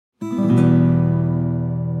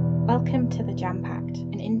Welcome to The Jam Pact,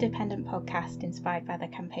 an independent podcast inspired by the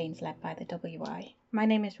campaigns led by the WI. My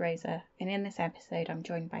name is Rosa, and in this episode I'm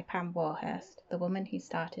joined by Pam Warhurt, the woman who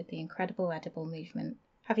started the incredible edible movement.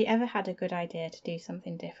 Have you ever had a good idea to do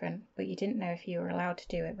something different, but you didn't know if you were allowed to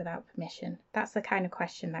do it without permission? That's the kind of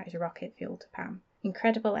question that is rocket fuel to Pam.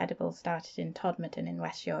 Incredible Edible started in Todmorden in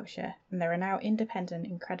West Yorkshire, and there are now independent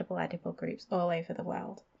Incredible Edible groups all over the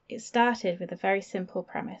world. It started with a very simple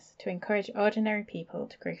premise: to encourage ordinary people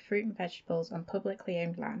to grow fruit and vegetables on publicly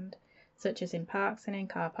owned land, such as in parks and in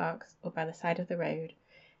car parks or by the side of the road,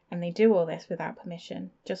 and they do all this without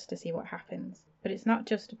permission, just to see what happens. But it's not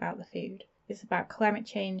just about the food. It's about climate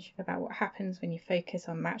change, about what happens when you focus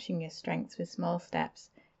on matching your strengths with small steps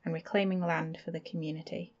and reclaiming land for the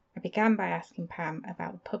community. I began by asking Pam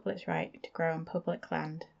about the public's right to grow on public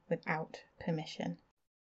land without permission.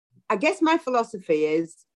 I guess my philosophy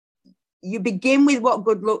is you begin with what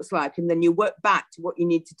good looks like and then you work back to what you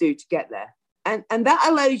need to do to get there. And that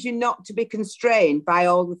allows you not to be constrained by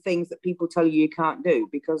all the things that people tell you can't do,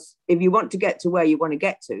 because if you want to get to where you want to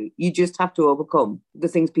get to, you just have to overcome the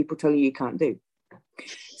things people tell you can't do.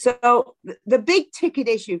 So the big ticket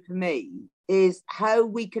issue for me is how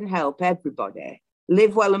we can help everybody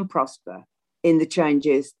live well and prosper in the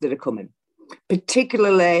changes that are coming,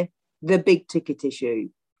 particularly the big ticket issue,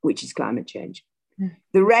 which is climate change.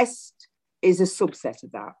 The rest is a subset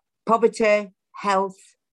of that. Poverty, health,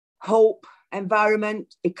 hope,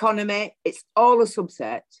 environment, economy, it's all a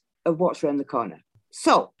subset of what's around the corner.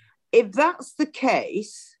 So if that's the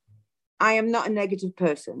case, I am not a negative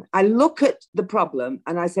person. I look at the problem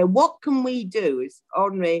and I say, what can we do as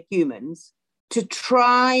ordinary humans to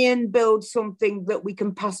try and build something that we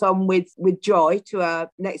can pass on with joy to our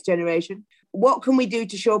next generation? What can we do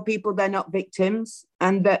to show people they're not victims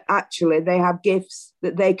and that actually they have gifts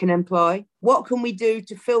that they can employ? What can we do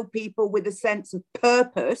to fill people with a sense of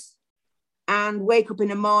purpose and wake up in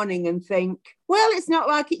the morning and think, well, it's not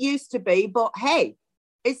like it used to be, but hey,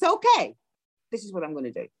 it's okay. This is what I'm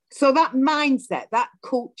going to do. So that mindset, that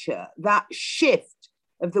culture, that shift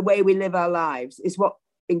of the way we live our lives is what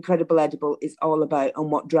Incredible Edible is all about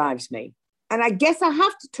and what drives me. And I guess I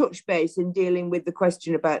have to touch base in dealing with the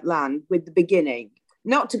question about land with the beginning,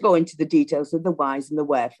 not to go into the details of the whys and the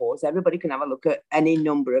wherefores. Everybody can have a look at any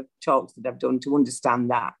number of talks that I've done to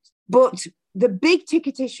understand that. But the big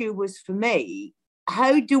ticket issue was for me,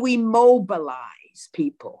 how do we mobilize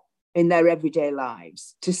people in their everyday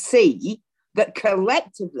lives to see that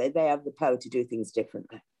collectively they have the power to do things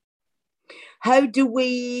differently? How do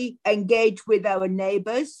we engage with our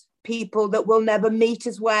neighbours, people that will never meet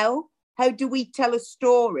as well? How do we tell a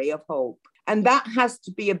story of hope? And that has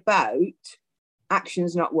to be about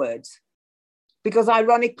actions, not words. Because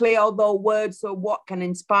ironically, although words are what can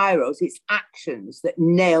inspire us, it's actions that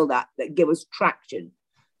nail that give us traction,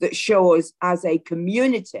 that show us as a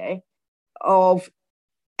community of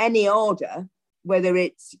any order, whether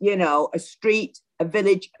it's, a street, a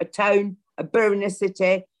village, a town, a borough in a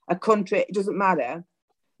city, a country, it doesn't matter,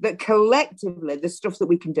 that collectively the stuff that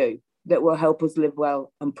we can do that will help us live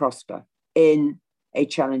well and prosper in a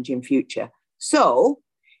challenging future. So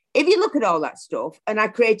if you look at all that stuff, and I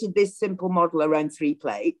created this simple model around 3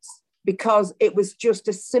 plates, because it was just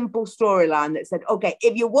a simple storyline that said, okay,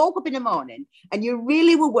 if you woke up in the morning and you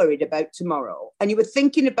really were worried about tomorrow and you were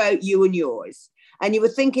thinking about you and yours and you were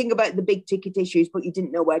thinking about the big ticket issues, but you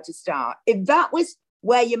didn't know where to start, if that was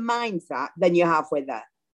where your mind's at, then you're halfway there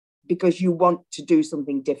because you want to do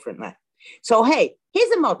something differently. So, hey,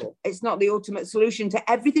 here's a model. It's not the ultimate solution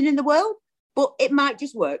to everything in the world, but it might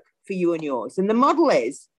just work for you and yours. And the model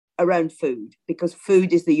is around food, because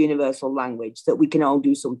food is the universal language that we can all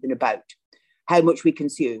do something about. How much we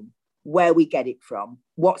consume, where we get it from,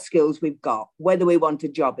 what skills we've got, whether we want a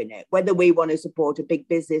job in it, whether we want to support a big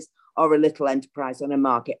business or a little enterprise on a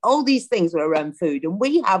market. All these things are around food, and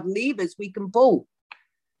we have levers we can pull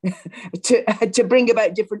to bring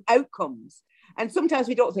about different outcomes. And sometimes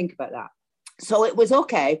we don't think about that. So it was,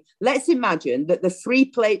 okay, let's imagine that the 3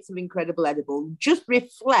 plates of Incredible Edible just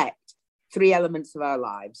reflect 3 elements of our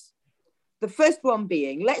lives. The first one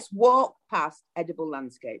being, let's walk past edible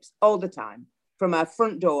landscapes all the time, from our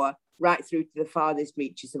front door right through to the farthest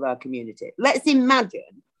reaches of our community. Let's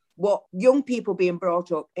imagine what young people being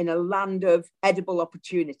brought up in a land of edible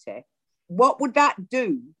opportunity, what would that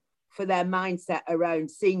do for their mindset around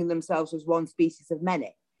seeing themselves as one species of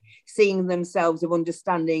many, seeing themselves of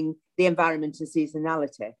understanding the environment and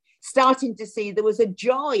seasonality, starting to see there was a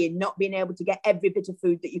joy in not being able to get every bit of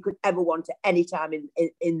food that you could ever want at any time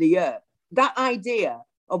in the year. That idea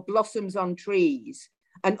of blossoms on trees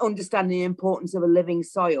and understanding the importance of a living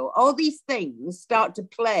soil, all these things start to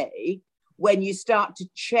play when you start to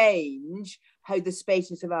change how the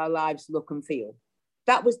spaces of our lives look and feel.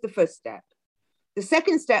 That was the first step. The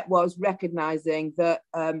second step was recognizing that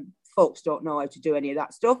folks don't know how to do any of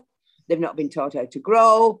that stuff. They've not been taught how to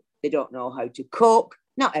grow. They don't know how to cook.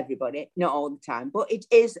 Not everybody, not all the time, but it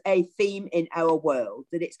is a theme in our world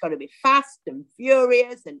that it's got to be fast and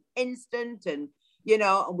furious and instant, and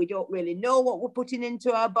and we don't really know what we're putting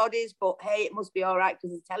into our bodies, but hey, it must be all right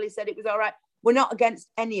because the telly said it was all right. We're not against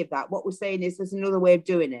any of that. What we're saying is there's another way of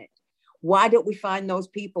doing it. Why don't we find those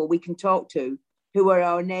people we can talk to who are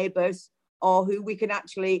our neighbours, or who we can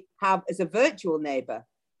actually have as a virtual neighbour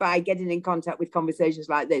by getting in contact with conversations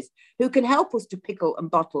like this, who can help us to pickle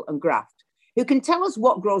and bottle and graft, who can tell us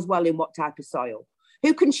what grows well in what type of soil,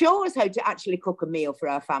 who can show us how to actually cook a meal for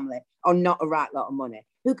our family on not a right lot of money.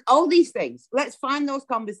 All these things, let's find those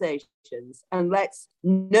conversations and let's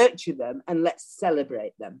nurture them and let's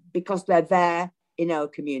celebrate them because they're there in our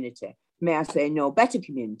community. May I say no better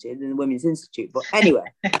community than the Women's Institute, but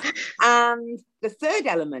anyway. And the third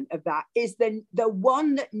element of that is the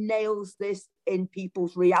one that nails this in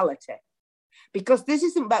people's reality. Because this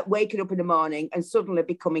isn't about waking up in the morning and suddenly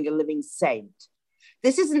becoming a living saint.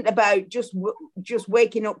 This isn't about just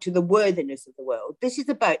waking up to the worthiness of the world. This is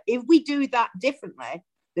about, if we do that differently,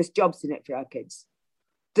 there's jobs in it for our kids.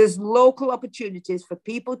 There's local opportunities for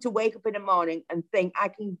people to wake up in the morning and think, I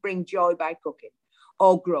can bring joy by cooking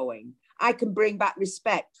or growing. I can bring back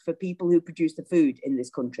respect for people who produce the food in this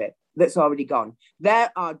country that's already gone.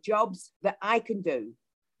 There are jobs that I can do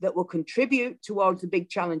that will contribute towards the big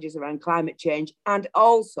challenges around climate change and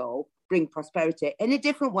also bring prosperity in a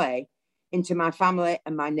different way into my family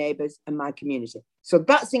and my neighbours and my community. So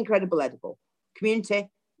that's incredible edible. Community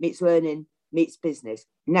meets learning, meets business.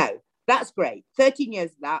 Now, that's great. 13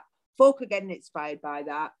 years of that. Folk are getting inspired by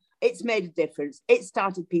that. It's made a difference. It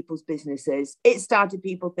started people's businesses. It started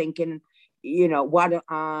people thinking, why don't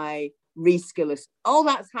I reskill us? All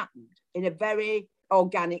that's happened in a very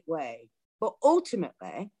organic way. But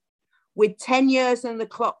ultimately, with 10 years on the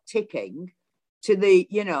clock ticking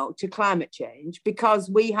to climate change, because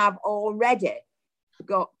we have already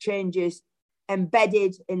got changes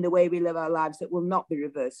embedded in the way we live our lives that will not be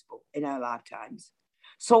reversible in our lifetimes.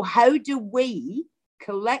 So how do we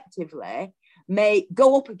collectively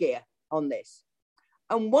go up a gear on this?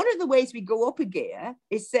 And one of the ways we go up a gear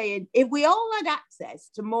is saying, if we all had access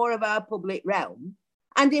to more of our public realm,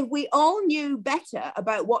 and if we all knew better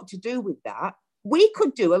about what to do with that, we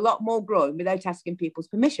could do a lot more growing without asking people's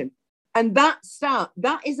permission. And that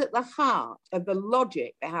is at the heart of the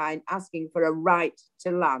logic behind asking for a right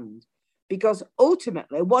to land. Because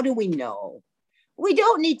ultimately, what do we know? We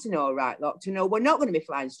don't need to know a right lot to know we're not going to be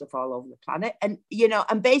flying stuff all over the planet. And,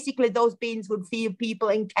 and basically those beans would feed people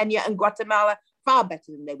in Kenya and Guatemala far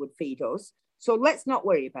better than they would feed us. So let's not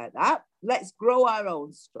worry about that. Let's grow our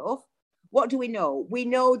own stuff. What do we know? We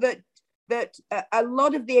know that a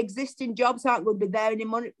lot of the existing jobs aren't going to be there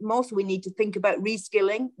anymore. So we need to think about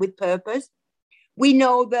reskilling with purpose. We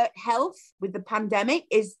know that health with the pandemic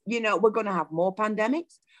is, we're going to have more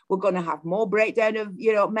pandemics. We're going to have more breakdown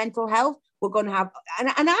of, mental health. We're going to have, and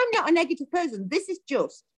I'm not a negative person. This is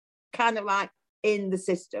just kind of like in the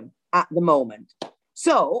system at the moment.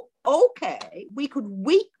 So, okay, we could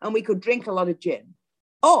weep and we could drink a lot of gin,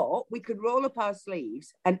 or we could roll up our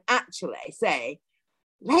sleeves and actually say,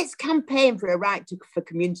 let's campaign for a right for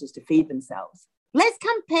communities to feed themselves. Let's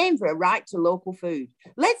campaign for a right to local food.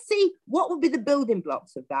 Let's see what would be the building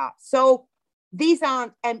blocks of that. So these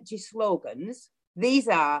aren't empty slogans. These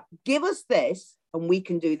are, give us this and we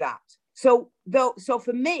can do that. So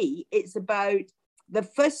for me, it's about the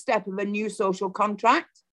first step of a new social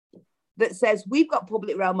contract that says we've got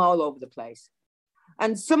public realm all over the place.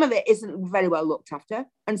 And some of it isn't very well looked after.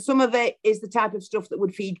 And some of it is the type of stuff that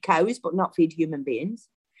would feed cows, but not feed human beings.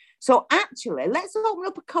 So actually, let's open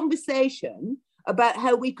up a conversation about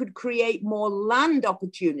how we could create more land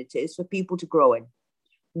opportunities for people to grow in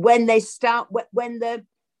when the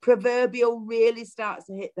proverbial really starts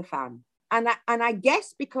to hit the fan. And I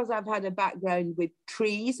guess because I've had a background with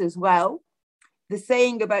trees as well, the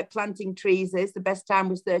saying about planting trees is the best time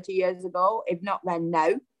was 30 years ago, if not then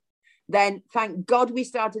now. Then thank God we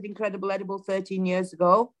started Incredible Edible 13 years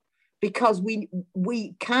ago, because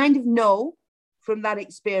we kind of know from that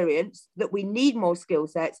experience that we need more skill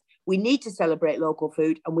sets, we need to celebrate local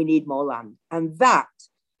food, and we need more land. And that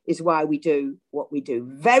is why we do what we do.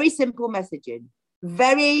 Very simple messaging,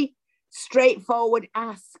 very straightforward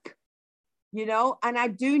ask, and I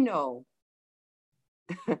do know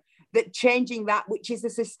that changing that, which is a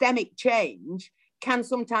systemic change, can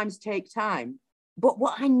sometimes take time. But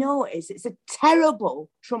what I know is it's a terrible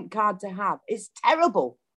trump card to have. It's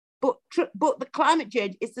terrible. But the climate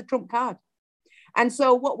change is the trump card. And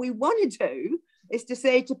so what we want to do is to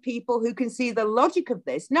say to people who can see the logic of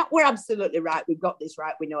this, not we're absolutely right, we've got this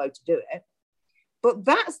right, we know how to do it, but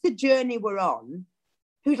that's the journey we're on.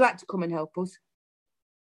 Who'd like to come and help us?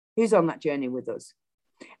 Who's on that journey with us?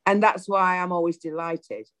 And that's why I'm always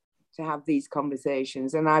delighted to have these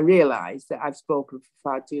conversations. And I realise that I've spoken for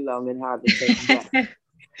far too long and hardly taken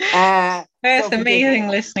breath. It's amazing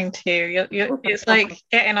listening to you. It's like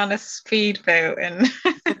getting on a speedboat and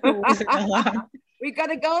whizzing along. We got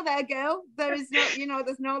to go there, girl. There is no,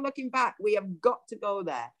 there's no looking back. We have got to go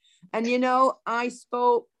there. And I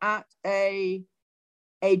spoke at a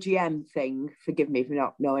AGM thing, forgive me for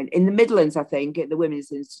not knowing, in the Midlands, I think, at the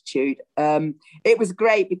Women's Institute. It was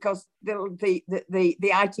great because the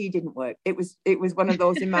IT didn't work. It was one of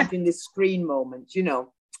those imagine this screen moments,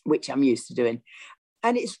 which I'm used to doing.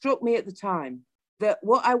 And it struck me at the time that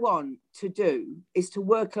what I want to do is to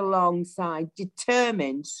work alongside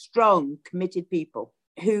determined, strong, committed people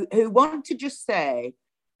who want to just say,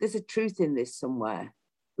 there's a truth in this somewhere.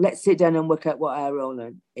 Let's sit down and work out what our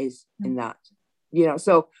role is in that.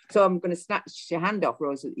 So I'm going to snatch your hand off,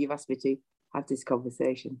 Rosa, that you've asked me to have this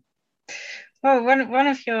conversation. Well, one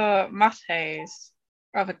of your mottos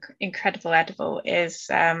of Incredible Edible is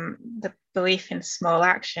the belief in small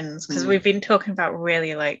actions, because we've been talking about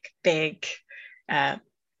really like big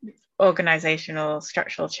organizational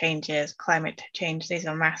structural changes, climate change. These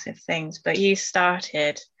are massive things, but you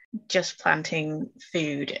started just planting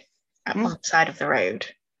food on the side of the road.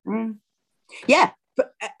 Yeah.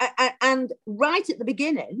 And right at the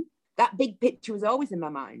beginning, that big picture was always in my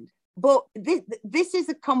mind. But this is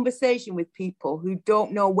a conversation with people who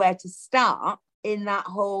don't know where to start in that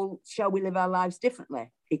whole shall we live our lives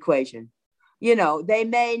differently equation. They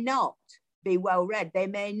may not be well read. They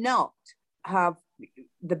may not have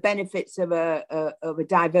the benefits of a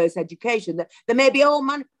diverse education. There may be all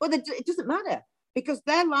man, but it doesn't matter, because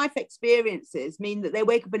their life experiences mean that they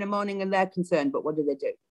wake up in the morning and they're concerned, but what do they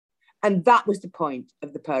do? And that was the point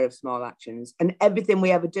of the power of small actions. And everything we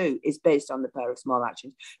ever do is based on the power of small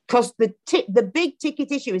actions. Because the big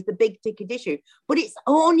ticket issue is the big ticket issue, but it's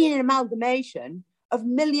only an amalgamation of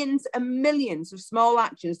millions and millions of small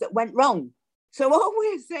actions that went wrong. So all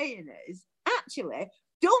we're saying is, actually,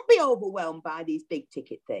 don't be overwhelmed by these big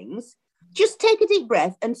ticket things. Just take a deep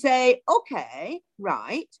breath and say, okay,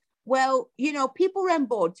 right. Well, people around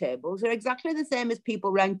board tables are exactly the same as people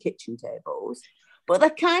around kitchen tables. But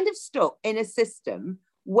they're kind of stuck in a system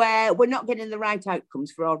where we're not getting the right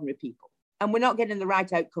outcomes for ordinary people, and we're not getting the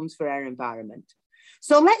right outcomes for our environment.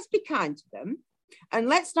 So let's be kind to them, and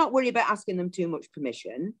let's not worry about asking them too much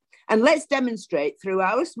permission. And let's demonstrate through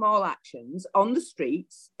our small actions on the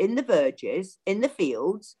streets, in the verges, in the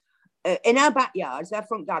fields, in our backyards, our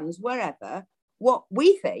front gardens, wherever, what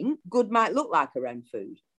we think good might look like around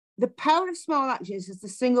food. The power of small actions is the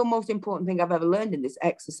single most important thing I've ever learned in this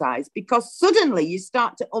exercise, because suddenly you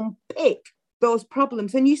start to unpick those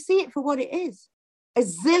problems and you see it for what it is. A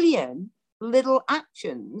zillion little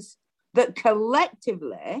actions that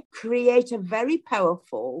collectively create a very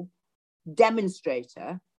powerful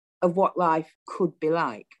demonstrator of what life could be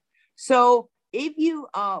like. So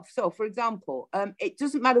for example, it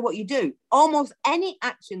doesn't matter what you do. Almost any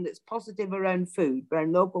action that's positive around food,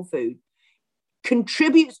 around local food,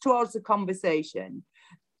 contributes towards the conversation,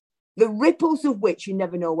 the ripples of which you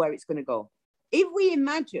never know where it's going to go. If we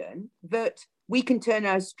imagine that we can turn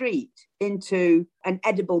our street into an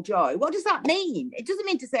edible joy, what does that mean? It doesn't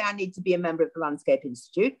mean to say I need to be a member of the Landscape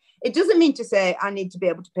Institute. It doesn't mean to say I need to be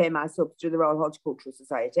able to pay my subs to the Royal Horticultural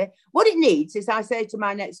Society. What it needs is I say to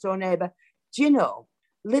my next door neighbour, do you know,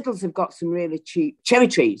 Lidl's have got some really cheap cherry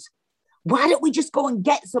trees. Why don't we just go and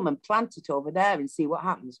get some and plant it over there and see what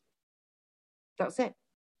happens? That's it.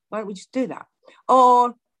 Why don't we just do that?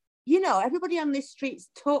 Or, everybody on this street's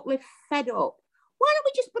totally fed up. Why don't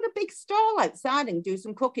we just put a big stall outside and do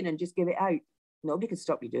some cooking and just give it out? Nobody can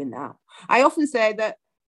stop you doing that. I often say that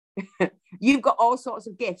you've got all sorts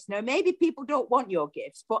of gifts. Now, maybe people don't want your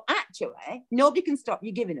gifts, but actually, nobody can stop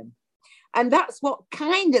you giving them. And that's what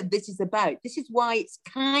kind of this is about. This is why it's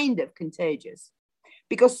kind of contagious.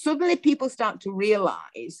 Because suddenly people start to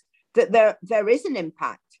realise that there is an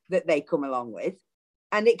impact that they come along with,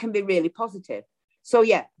 and it can be really positive. So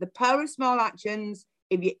yeah, the power of small actions,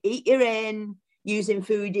 if you eat your in, using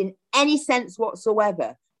food in any sense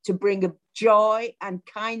whatsoever to bring a joy and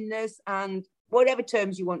kindness and whatever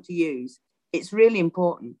terms you want to use, it's really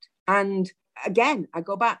important. And again, I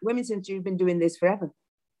go back, Women's Institute have been doing this forever.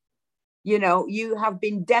 You have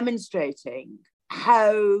been demonstrating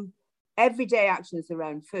how everyday actions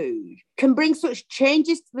around food can bring such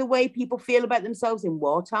changes to the way people feel about themselves in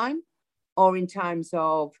wartime or in times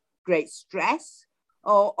of great stress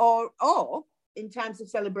or in times of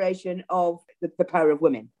celebration of the power of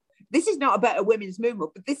women. This is not about a women's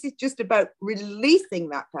movement, but this is just about releasing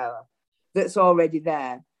that power that's already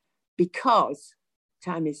there, because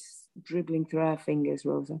time is dribbling through our fingers,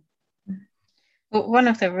 Rosa. Well, one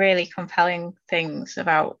of the really compelling things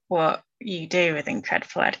about what you do with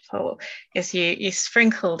Incredible Edible is you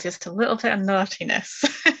sprinkle just a little bit of naughtiness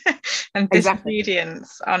and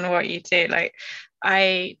disobedience on what you do. Like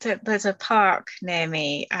there's a park near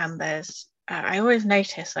me, and there's I always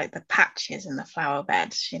notice like the patches in the flower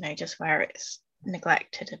beds, you know, just where it's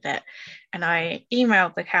neglected a bit. And I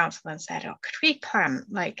emailed the council and said, oh, could we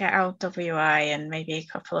get LWI and maybe a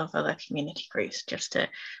couple of other community groups just to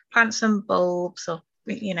plant some bulbs or,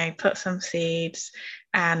 you know, put some seeds.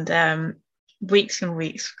 And weeks and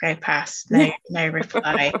weeks go past, no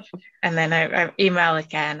reply. And then I email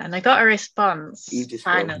again, and I got a response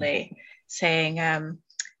finally saying,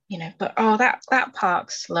 you know, but that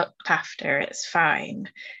park's looked after, it's fine.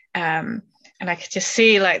 And I could just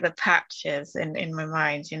see like the patches in my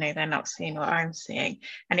mind, you know, they're not seeing what I'm seeing.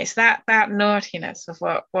 And it's that naughtiness of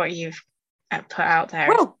what you've put out there.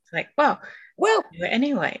 Well, it's like, well, do it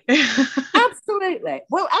anyway. Absolutely.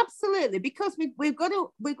 Well, absolutely, because we've got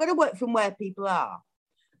to work from where people are.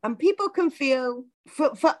 And people can feel,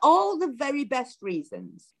 for all the very best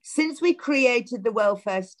reasons, since we created the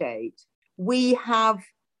welfare state, we have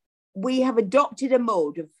adopted a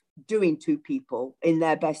mode of doing to people in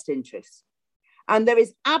their best interests. And there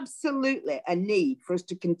is absolutely a need for us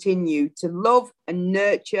to continue to love and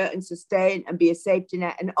nurture and sustain and be a safety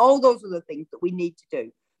net and all those other things that we need to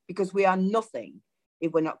do, because we are nothing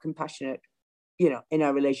if we're not compassionate, you know, in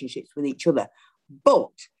our relationships with each other.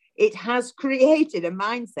 But it has created a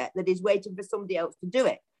mindset that is waiting for somebody else to do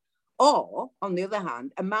it. Or, on the other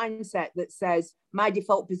hand, a mindset that says, my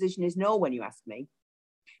default position is no when you ask me,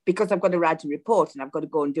 because I've got to write a report and I've got to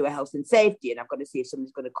go and do a health and safety and I've got to see if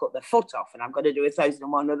somebody's going to cut their foot off and I've got to do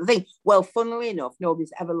 1,001 other thing. Well, funnily enough,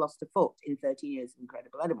 nobody's ever lost a foot in 13 years of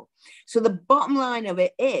Incredible Edible. So the bottom line of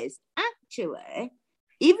it is, actually,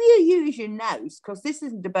 if you use your nose, because this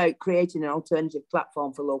isn't about creating an alternative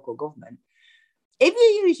platform for local government, if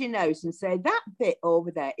you use your nose and say, that bit over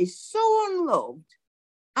there is so unloved,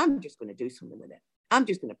 I'm just going to do something with it. I'm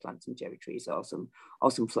just going to plant some cherry trees or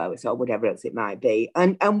some flowers or whatever else it might be.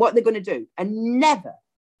 And what they're going to do. And never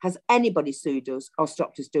has anybody sued us or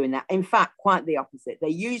stopped us doing that. In fact, quite the opposite. They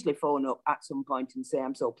usually phone up at some point and say,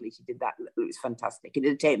 I'm so pleased you did that. It was fantastic. It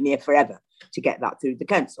didn't take me forever to get that through the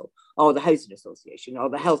council or the housing association or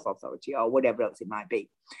the health authority or whatever else it might be.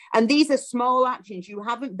 And these are small actions. You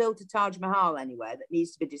haven't built a Taj Mahal anywhere that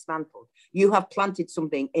needs to be dismantled. You have planted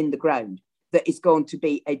something in the ground that is going to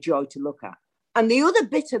be a joy to look at. And the other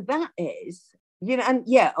bit of that is, you know, and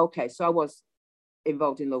yeah, okay, so I was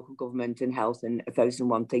involved in local government and health and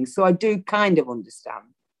 1,001 things. So I do kind of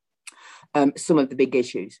understand some of the big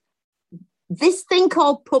issues. This thing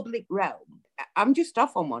called public realm, I'm just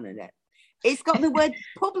off on one of it. It's got the word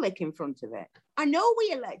public in front of it. I know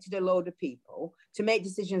we elected a load of people to make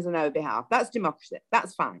decisions on our behalf. That's democracy.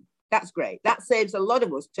 That's fine. That's great. That saves a lot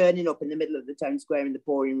of us turning up in the middle of the town square in the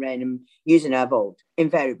pouring rain and using our vote.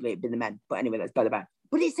 Invariably, it'd be the men. But anyway, that's by the by.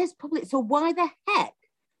 But it says public. So why the heck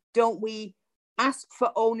don't we ask for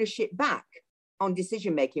ownership back on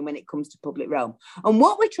decision-making when it comes to public realm? And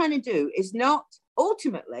what we're trying to do is not,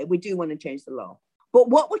 ultimately, we do want to change the law. But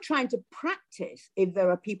what we're trying to practice, if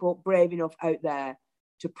there are people brave enough out there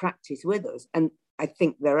to practice with us, and I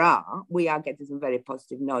think we are getting some very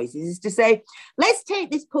positive noises, is to say, let's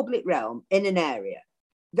take this public realm in an area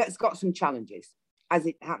that's got some challenges. As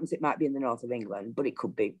it happens, it might be in the north of England, but it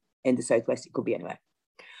could be in the southwest, it could be anywhere.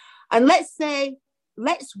 And let's say,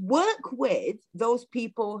 let's work with those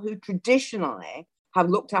people who traditionally have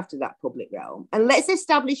looked after that public realm, and let's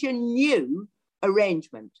establish a new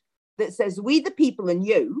arrangement that says we, the people, and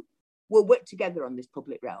you will work together on this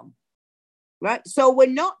public realm. Right? So we're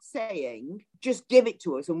not saying just give it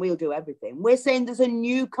to us and we'll do everything. We're saying there's a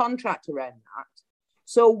new contract around that.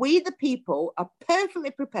 So we, the people, are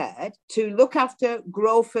perfectly prepared to look after,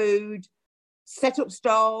 grow food, set up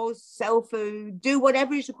stores, sell food, do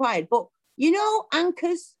whatever is required. But, you know,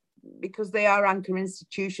 anchors, because they are anchor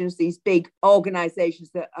institutions, these big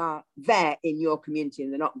organizations that are there in your community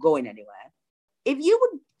and they're not going anywhere. If you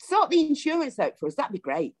would sort the insurance out for us, that'd be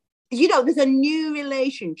great. You know, there's a new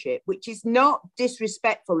relationship, which is not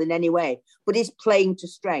disrespectful in any way, but is playing to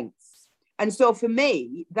strengths. And so for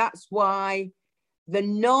me, that's why the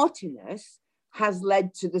naughtiness has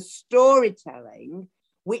led to the storytelling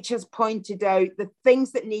which has pointed out the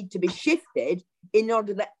things that need to be shifted in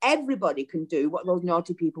order that everybody can do what those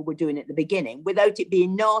naughty people were doing at the beginning without it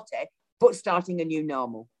being naughty, but starting a new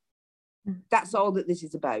normal. That's all that this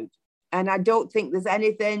is about. And I don't think there's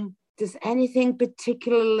anything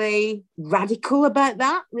particularly radical about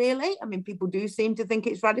that, really. I mean, people do seem to think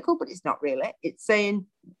it's radical, but it's not really. It's saying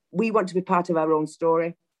we want to be part of our own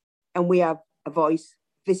story and we have a voice.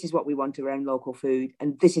 This is what we want around local food,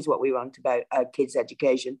 and this is what we want about our kids'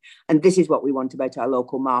 education, and this is what we want about our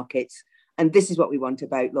local markets, and this is what we want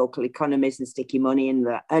about local economies and sticky money and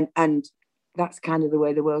that. And that's kind of the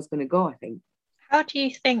way the world's going to go, I think. How do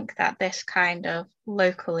you think that this kind of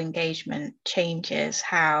local engagement changes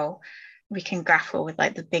how we can grapple with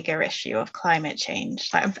like the bigger issue of climate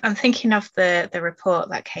change? Like I'm thinking of the report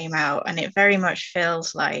that came out, and it very much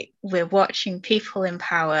feels like we're watching people in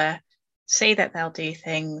power say that they'll do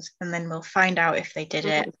things, and then we'll find out if they did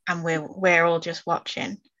it, and we're all just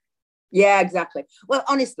watching. Yeah, exactly. Well,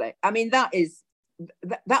 honestly, I mean, that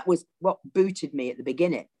was what booted me at the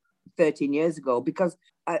beginning 13 years ago, because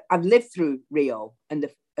I've lived through Rio and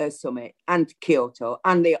the Earth Summit and Kyoto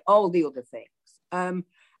and all the other things,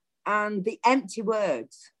 and the empty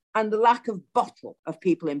words and the lack of bottle of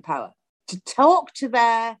people in power to talk to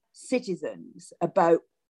their citizens about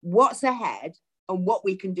what's ahead and what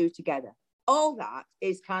we can do together. All that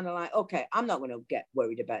is kind of like, okay, I'm not going to get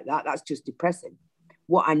worried about that. That's just depressing.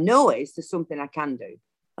 What I know is there's something I can do.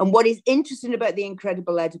 And what is interesting about the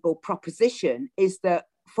Incredible Edible proposition is that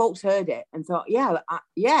folks heard it and thought, yeah,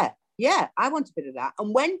 I want a bit of that.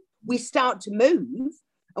 And when we start to move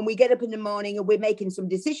and we get up in the morning and we're making some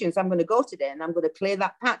decisions, I'm going to go today and I'm going to clear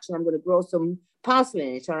that patch and I'm going to grow some parsley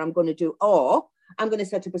in it, or I'm going to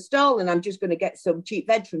set up a stall and I'm just going to get some cheap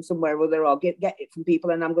veg from somewhere or other, or get it from people,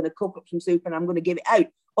 and I'm going to cook up some soup and I'm going to give it out,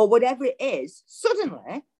 or whatever it is.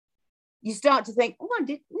 Suddenly, you start to think,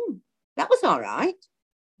 that was all right.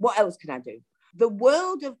 What else can I do? The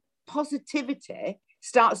world of positivity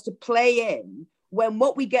starts to play in when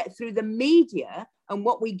what we get through the media and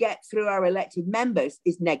what we get through our elected members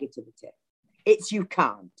is negativity. It's you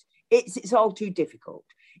can't. It's all too difficult.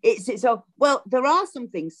 It's all, well, there are some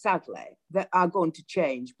things, sadly, that are going to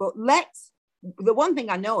change. But the one thing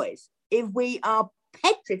I know is if we are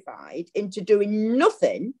petrified into doing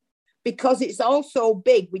nothing because it's all so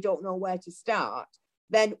big, we don't know where to start,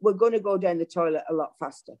 then we're going to go down the toilet a lot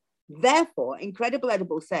faster. Therefore, Incredible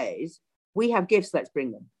Edible says, we have gifts, let's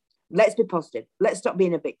bring them. Let's be positive. Let's stop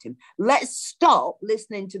being a victim. Let's stop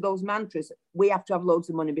listening to those mantras. We have to have loads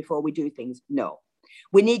of money before we do things. No.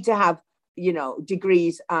 We need to have,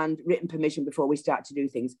 degrees and written permission before we start to do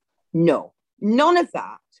things. No. None of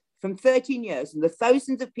that. From 13 years and the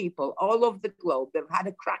thousands of people all over the globe that have had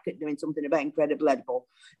a crack at doing something about Incredible Edible,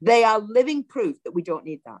 they are living proof that we don't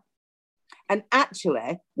need that. And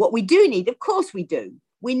actually, what we do need, of course we do,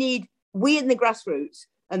 we in the grassroots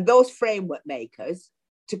and those framework makers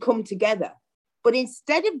to come together. But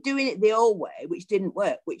instead of doing it the old way, which didn't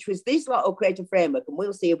work, which was this lot will create a framework and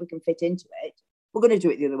we'll see if we can fit into it, we're going to do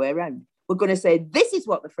it the other way around. We're going to say, this is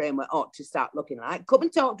what the framework ought to start looking like. Come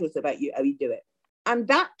and talk to us about how you do it. And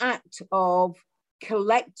that act of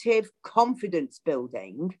collective confidence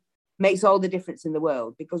building makes all the difference in the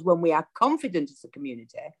world, because when we are confident as a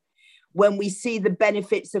community, when we see the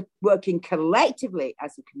benefits of working collectively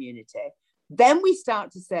as a community, then we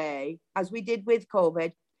start to say, as we did with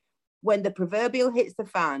COVID, when the proverbial hits the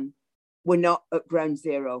fan, we're not at ground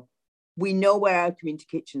zero. We know where our community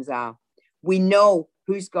kitchens are. We know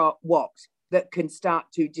who's got what that can start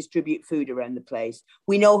to distribute food around the place.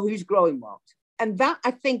 We know who's growing what. And that, I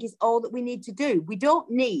think, is all that we need to do. We don't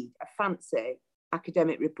need a fancy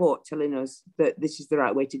academic report telling us that this is the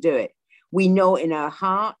right way to do it. We know in our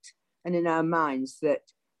heart and in our minds that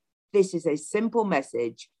this is a simple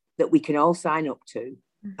message that we can all sign up to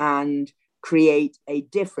and create a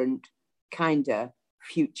different kind of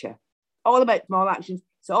future. All about small actions.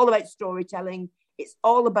 It's all about storytelling. It's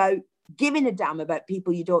all about giving a damn about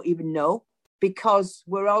people you don't even know, because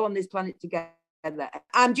we're all on this planet together.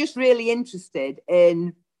 I'm just really interested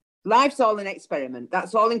in life's all an experiment.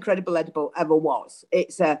 That's all Incredible Edible ever was.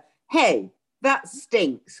 It's hey, that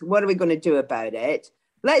stinks. What are we going to do about it?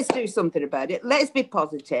 Let's do something about it. Let's be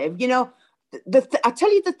positive. I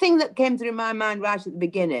tell you the thing that came through my mind right at the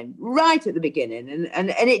beginning, and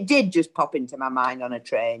it did just pop into my mind on a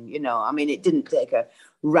train. It didn't take a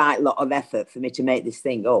right lot of effort for me to make this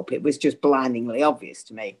thing up. It was just blindingly obvious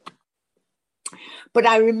to me. But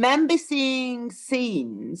I remember seeing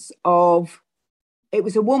scenes of, it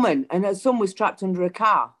was a woman and her son was trapped under a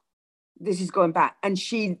car. This is going back. And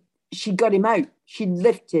she got him out. She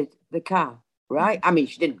lifted the car. right? I mean,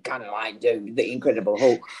 she didn't kind of like do the Incredible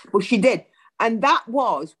Hulk, but she did. And that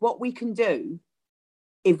was what we can do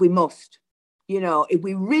if we must. If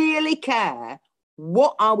we really care,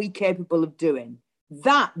 what are we capable of doing?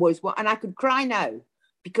 That was what, and I could cry now,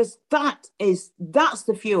 because that's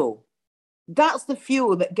the fuel. That's the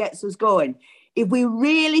fuel that gets us going. If we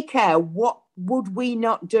really care, what would we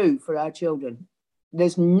not do for our children?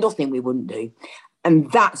 There's nothing we wouldn't do. And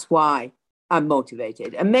that's why I'm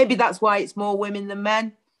motivated. And maybe that's why it's more women than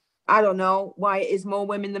men. I don't know why it is more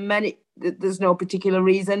women than men. There's no particular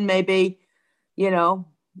reason. Maybe, Well,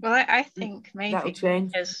 I think maybe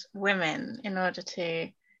change. As women, in order to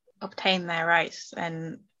obtain their rights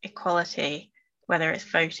and equality, whether it's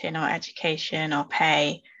voting or education or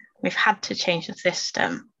pay, we've had to change the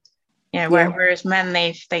system. Whereas men,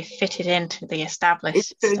 they've fitted into the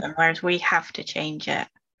established system, whereas we have to change it.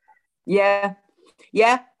 Yeah.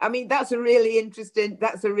 I mean, that's a really interesting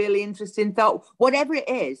thought. Whatever it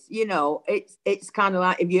is, it's kind of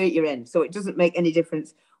like if you're in. So it doesn't make any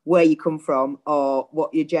difference where you come from or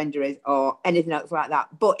what your gender is or anything else like that.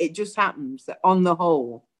 But it just happens that on the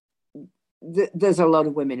whole, there's a lot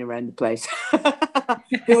of women around the place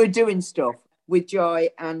who are doing stuff with joy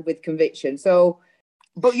and with conviction. So,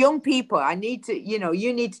 but young people, I need to,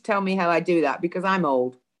 you need to tell me how I do that, because I'm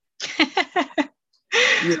old.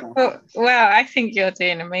 Well, I think you're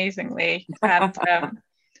doing amazingly. And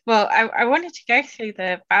I wanted to go through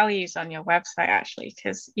the values on your website, actually,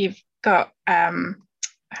 because you've got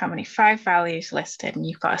how many? 5 values listed, and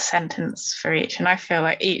you've got a sentence for each. And I feel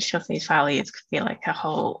like each of these values could be like a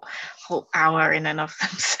whole hour in and of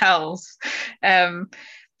themselves.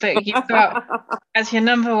 But you've got as your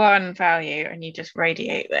number 1 value, and you just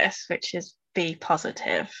radiate this, which is be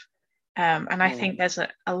positive. And I think there's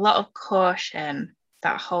a lot of caution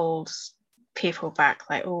that holds people back,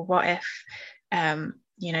 like, oh, what if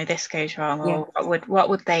this goes wrong, or what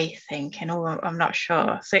would they think, and I'm not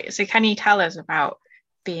sure. So can you tell us about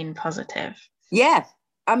being positive? Yeah,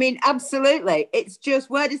 I mean, absolutely. It's just,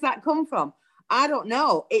 where does that come from? I don't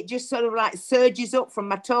know. It just sort of like surges up from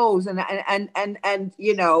my toes, and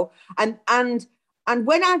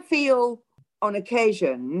when I feel on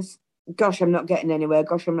occasions, gosh, I'm not getting anywhere.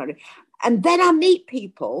 Gosh, I'm not. And then I meet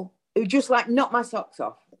people who just like knock my socks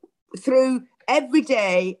off through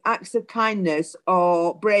everyday acts of kindness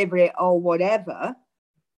or bravery or whatever.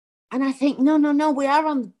 And I think, no, we are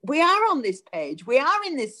on this page. We are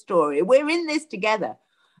in this story. We're in this together.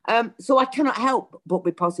 So I cannot help but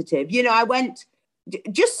be positive. I went,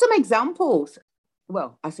 just some examples.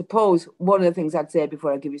 Well, I suppose one of the things I'd say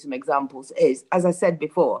before I give you some examples is, as I said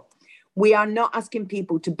before, we are not asking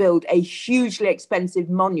people to build a hugely expensive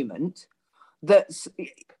monument.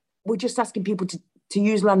 We're just asking people to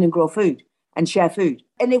use land and grow food and share food.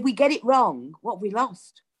 And if we get it wrong, what have we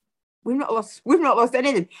lost? We've not lost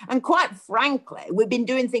anything. And quite frankly, we've been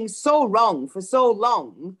doing things so wrong for so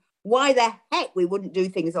long. Why the heck we wouldn't do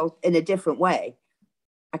things in a different way?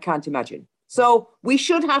 I can't imagine. So we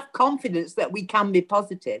should have confidence that we can be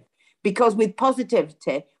positive, because with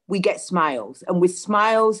positivity, we get smiles. And with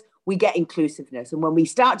smiles, we get inclusiveness. And when we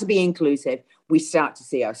start to be inclusive, we start to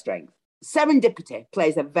see our strength. Serendipity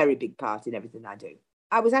plays a very big part in everything I do.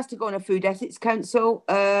 I was asked to go on a Food Ethics Council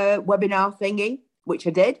webinar thingy, which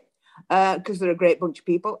I did, because they're a great bunch of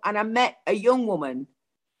people. And I met a young woman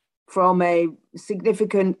from a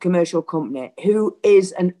significant commercial company who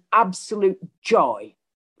is an absolute joy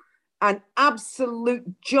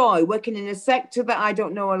working in a sector that I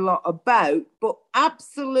don't know a lot about, but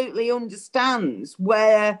absolutely understands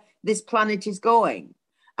where this planet is going.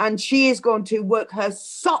 And she is going to work her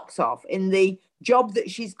socks off in the job that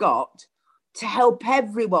she's got to help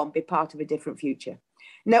everyone be part of a different future.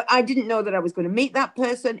 Now, I didn't know that I was going to meet that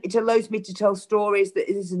person. It allows me to tell stories that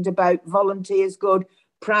isn't about volunteers good,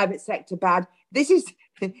 private sector bad.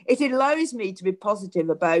 It allows me to be positive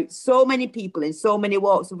about so many people in so many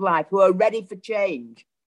walks of life who are ready for change,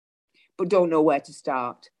 but don't know where to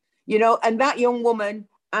start. And that young woman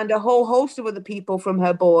and a whole host of other people from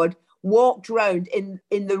her board walked around in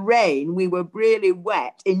the rain. We were really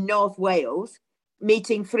wet in North Wales,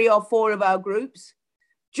 meeting 3 or 4 of our groups,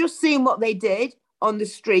 just seeing what they did on the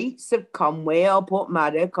streets of Conway or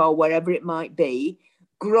Portmaddock or wherever it might be,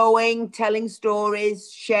 growing, telling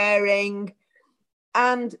stories, sharing.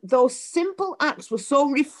 And those simple acts were so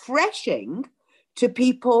refreshing to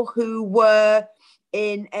people who were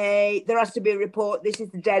there has to be a report, this is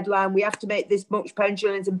the deadline, we have to make this much pound,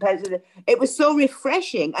 shillings and pence. It was so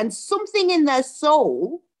refreshing, and something in their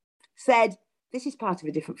soul said, this is part of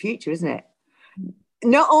a different future, isn't it?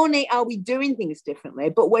 Not only are we doing things differently,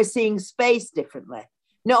 but we're seeing space differently.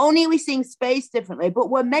 Not only are we seeing space differently, but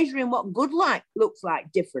we're measuring what good light looks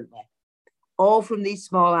like differently, all from these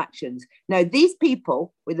small actions. Now, these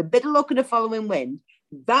people, with a bit of luck and a following wind,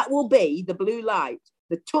 that will be the blue light,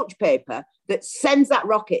 the touch paper that sends that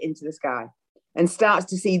rocket into the sky and starts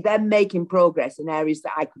to see them making progress in areas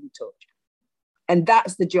that I couldn't touch. And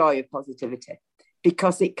that's the joy of positivity,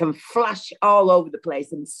 because it can flash all over the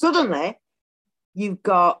place. And suddenly you've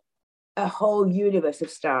got a whole universe of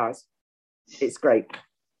stars. It's great.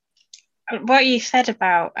 What you said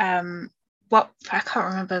about what I can't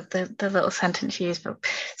remember the little sentence you used, but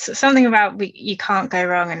something about you can't go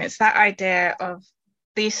wrong, and it's that idea of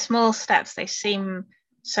these small steps. They seem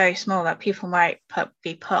so small that people might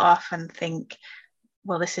be put off and think,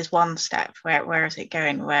 well, this is one step. Where is it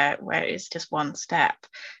going? Where is just one step?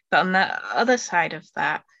 But on the other side of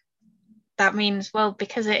that means, well,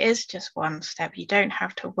 because it is just one step, you don't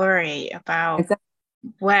have to worry about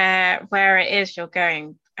where it is you're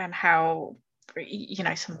going and how,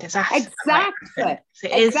 some disaster. Exactly. So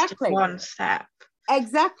it is just one step.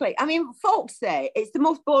 Exactly. I mean, folks say it's the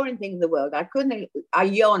most boring thing in the world. I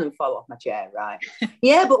yawn and fall off my chair, right?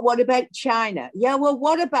 Yeah, but what about China? Yeah, well,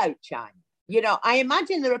 what about China? I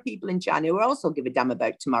imagine there are people in China who also give a damn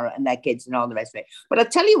about tomorrow and their kids and all the rest of it. But I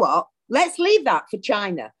tell you what, let's leave that for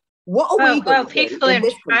China. What are we going to do? Well, people in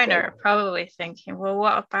China are probably thinking, well,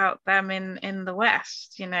 what about them in the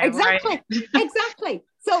West? Exactly. Exactly.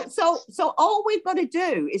 So all we've got to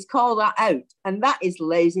do is call that out, and that is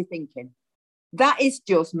lazy thinking. That is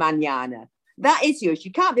just mañana. That is yours.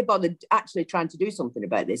 You can't be bothered actually trying to do something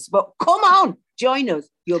about this. But come on, join us.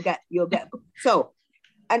 You'll get. So,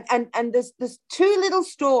 and there's two little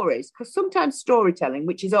stories, because sometimes storytelling,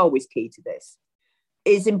 which is always key to this,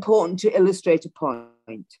 is important to illustrate a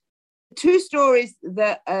point. Two stories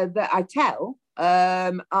that I tell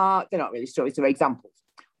they're not really stories, they're examples.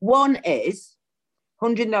 One is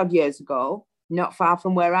 100 odd years ago, not far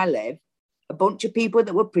from where I live, a bunch of people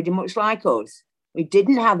that were pretty much like us, who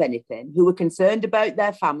didn't have anything, who were concerned about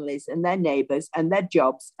their families and their neighbours and their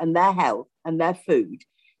jobs and their health and their food,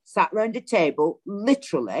 sat round a table,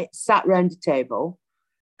 literally sat round a table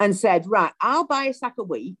and said, right, I'll buy a sack of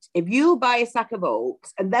wheat if you'll buy a sack of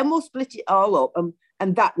oats, and then we'll split it all up.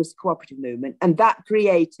 And that was cooperative movement. And that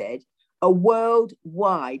created a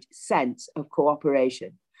worldwide sense of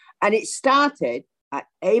cooperation. And it started at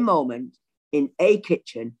a moment in a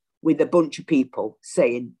kitchen with a bunch of people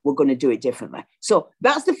saying, we're going to do it differently. So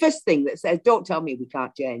that's the first thing that says, don't tell me we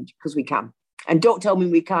can't change, because we can. And don't tell me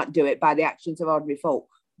we can't do it by the actions of ordinary folk,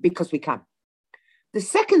 because we can. The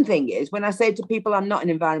second thing is, when I say to people, I'm not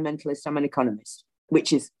an environmentalist, I'm an economist,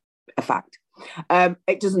 which is a fact.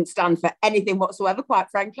 It doesn't stand for anything whatsoever,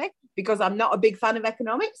 quite frankly, because I'm not a big fan of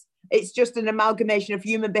economics. It's just an amalgamation of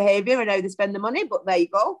human behaviour and how they spend the money. But there you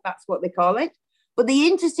go. That's what they call it. But the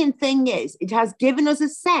interesting thing is, it has given us a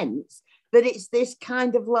sense that it's this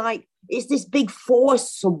kind of it's this big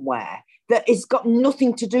force somewhere that it's got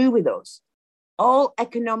nothing to do with us. All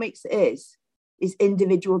economics is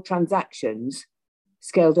individual transactions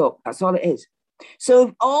scaled up. That's all it is. So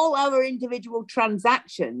if all our individual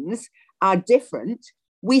transactions are different,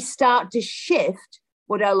 we start to shift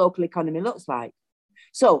what our local economy looks like.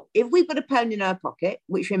 So if we've got £1 in our pocket,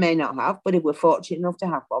 which we may not have, but if we're fortunate enough to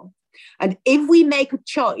have one, and if we make a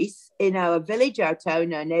choice in our village, our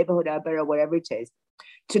town, our neighbourhood, our borough, whatever it is,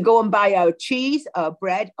 to go and buy our cheese, our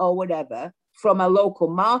bread, or whatever from a local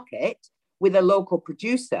market with a local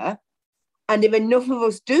producer, and if enough of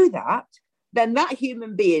us do that, then that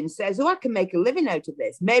human being says, oh, I can make a living out of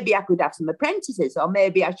this. Maybe I could have some apprentices, or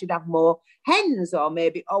maybe I should have more hens, or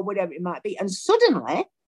whatever it might be. And suddenly,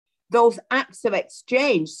 those acts of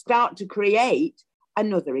exchange start to create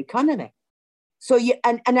another economy. So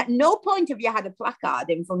and at no point have you had a placard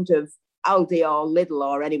in front of Aldi or Lidl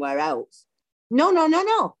or anywhere else.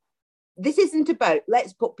 No. This isn't about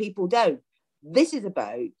let's put people down. This is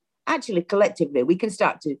about actually collectively we can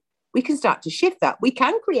start to shift that. We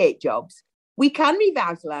can create jobs. We can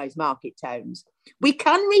revitalise market towns. We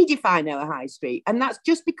can redefine our high street. And that's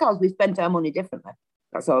just because we spent our money differently.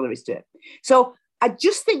 That's all there is to it. So I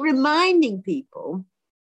just think reminding people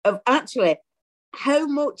of actually how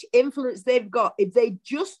much influence they've got if they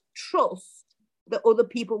just trust that other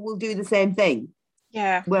people will do the same thing.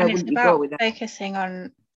 Yeah, where and it's about focusing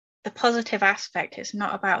on the positive aspect. It's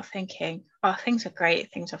not about thinking, oh, things are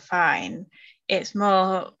great, things are fine. It's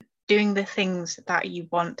more doing the things that you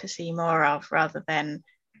want to see more of, rather than,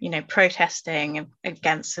 protesting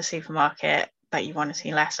against the supermarket that you want to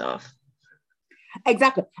see less of.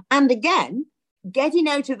 Exactly. And again, getting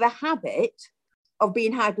out of the habit of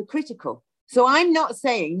being hypercritical. So I'm not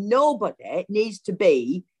saying nobody needs to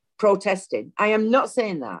be protesting. I am not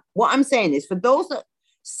saying that. What I'm saying is, for those that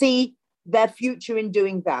see their future in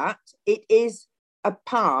doing that, it is a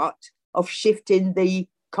part of shifting the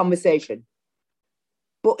conversation.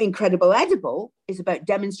 But Incredible Edible is about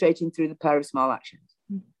demonstrating through the power of small actions.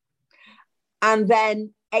 And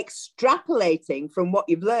then extrapolating from what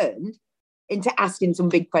you've learned into asking some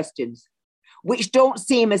big questions, which don't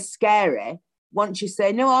seem as scary once you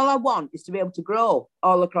say, no, all I want is to be able to grow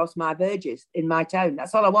all across my verges in my town.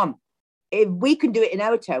 That's all I want. If we can do it in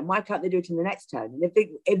our town, why can't they do it in the next town? And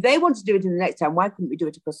if they want to do it in the next town, why couldn't we do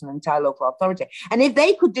it across an entire local authority? And if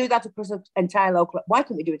they could do that across an entire local, why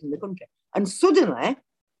couldn't we do it in the country? And suddenly,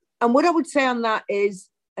 and what I would say on that is,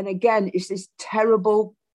 and again, it's this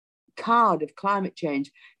terrible card of climate change.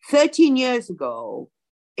 13 years ago,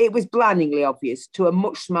 it was blindingly obvious to a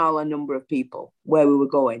much smaller number of people where we were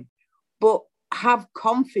going. But have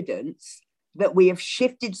confidence that we have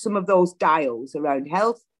shifted some of those dials around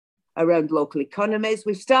health, around local economies.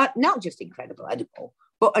 We've started, not just Incredible Edible,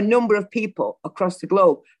 but a number of people across the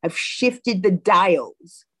globe have shifted the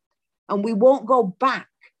dials, and we won't go back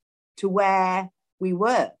to where we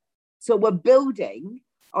were. So we're building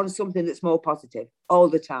on something that's more positive all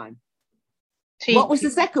the time. So what was the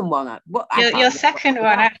second one? Your second one,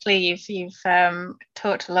 actually, you've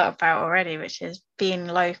talked a lot about already, which is being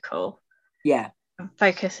local. Yeah. And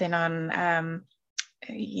focusing on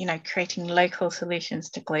creating local solutions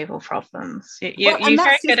to global problems. You're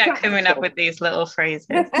very good at coming up with these little phrases.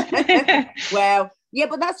 Well, yeah,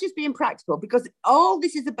 but that's just being practical, because all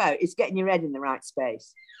this is about is getting your head in the right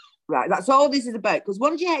space. Right, that's all this is about. Because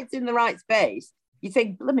once your head's in the right space, you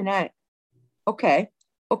think, blimey out. Okay,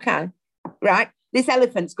 right. This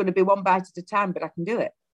elephant's going to be one bite at a time, but I can do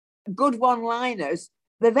it. Good one-liners,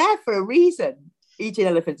 they're there for a reason. Eating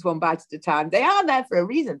elephants one bite at a time. They are there for a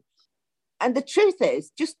reason. And the truth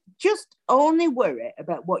is, just only worry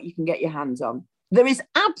about what you can get your hands on. There is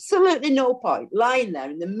absolutely no point lying there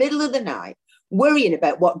in the middle of the night worrying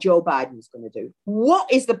about what Joe Biden's going to do.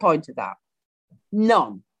 What is the point of that?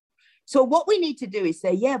 None. So what we need to do is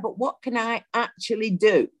say, yeah, but what can I actually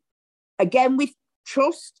do? Again, with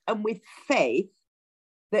trust and with faith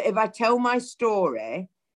that if I tell my story,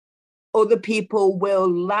 other people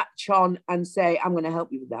will latch on and say, I'm going to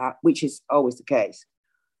help you with that, which is always the case.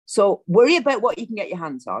 So worry about what you can get your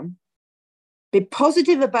hands on. Be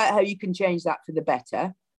positive about how you can change that for the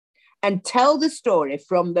better, and tell the story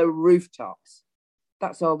from the rooftops.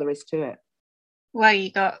 That's all there is to it. Well,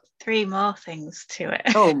 you got 3 more things to it.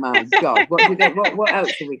 Oh my God. What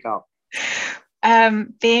else have we got?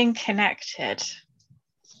 Being connected.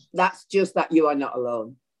 That's just that you are not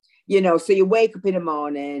alone. So you wake up in the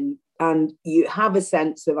morning and you have a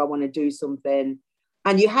sense of, I want to do something.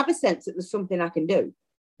 And you have a sense that there's something I can do,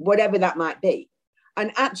 whatever that might be.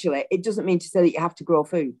 And actually, it doesn't mean to say that you have to grow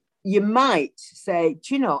food. You might say,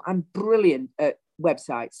 do you know, I'm brilliant at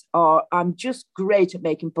websites, or I'm just great at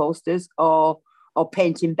making posters, or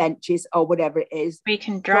painting benches, or whatever it is. You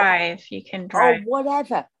can drive. Or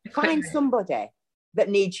whatever. Find somebody that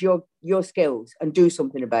needs your skills and do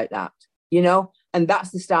something about that, and that's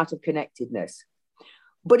the start of connectedness.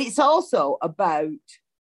 But it's also about,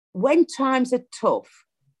 when times are tough,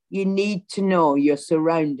 you need to know you're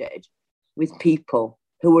surrounded with people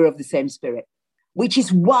who are of the same spirit, which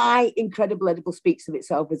is why Incredible Edible speaks of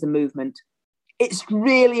itself as a movement. It's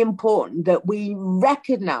really important that we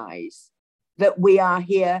recognise that we are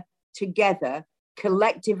here together,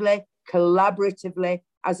 collectively, collaboratively,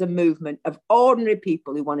 as a movement of ordinary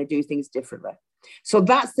people who want to do things differently. So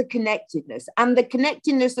that's the connectedness, and the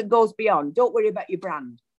connectedness that goes beyond. Don't worry about your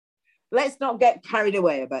brand. Let's not get carried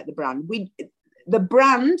away about the brand. The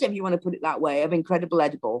brand, if you want to put it that way, of Incredible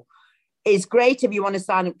Edible is great if you want to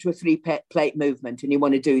sign up to a 3-plate movement and you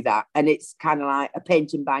want to do that. And it's kind of like a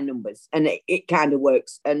painting by numbers, and it kind of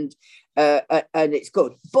works, and it's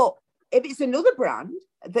good. But if it's another brand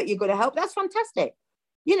that you're going to help, that's fantastic.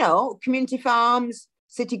 Community farms,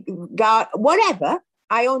 city guard, whatever.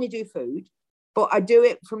 I only do food, but I do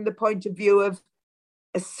it from the point of view of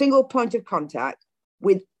a single point of contact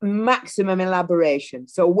with maximum elaboration.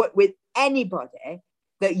 So work with anybody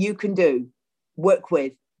that you can work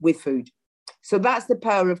with food. So that's the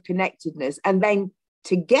power of connectedness. And then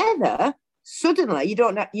together, suddenly you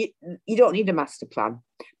don't need a master plan,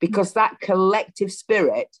 because that collective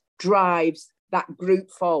spirit drives that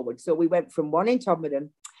group forward. So we went from 1 in Todmorden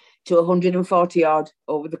to 140 odd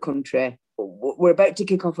over the country. We're about to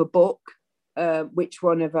kick off a book, which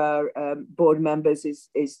one of our board members is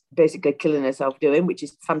basically killing herself doing, which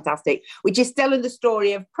is fantastic, which is telling the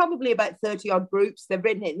story of probably about 30 odd groups. They've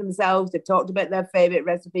written it themselves. They've talked about their favourite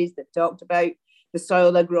recipes. They've talked about the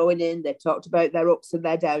soil they're growing in. They've talked about their ups and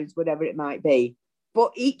their downs, whatever it might be.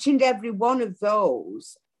 But each and every one of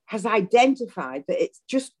those has identified that it's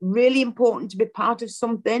just really important to be part of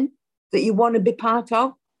something that you want to be part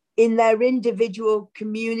of in their individual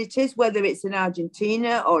communities, whether it's in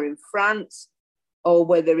Argentina or in France, or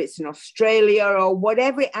whether it's in Australia or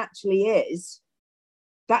whatever it actually is.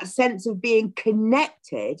 That sense of being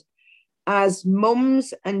connected as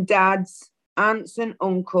mums and dads, aunts and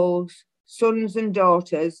uncles, sons and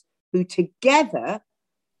daughters, who together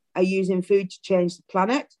are using food to change the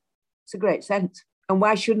planet. It's a great sense. And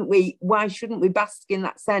why shouldn't we bask in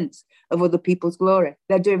that sense of other people's glory?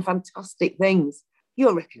 They're doing fantastic things.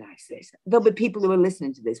 You'll recognise this. There'll be people who are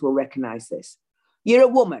listening to this will recognise this. You're a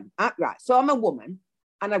woman, right? So I'm a woman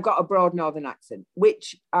and I've got a broad northern accent,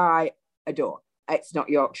 which I adore. It's not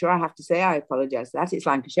Yorkshire, I have to say. I apologise for that. It's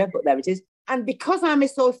Lancashire, but there it is. And because I'm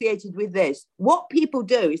associated with this, what people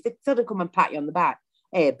do is they sort of come and pat you on the back.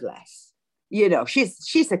 Hey, bless. You know,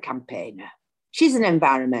 she's a campaigner. She's an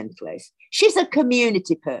environmentalist. She's a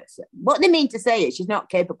community person. What they mean to say is she's not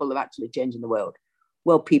capable of actually changing the world.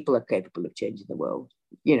 Well, people are capable of changing the world.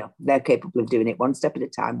 You know, they're capable of doing it one step at a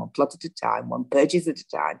time, one plot at a time, one purchase at a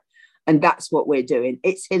time. And that's what we're doing.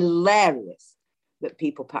 It's hilarious that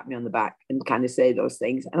people pat me on the back and kind of say those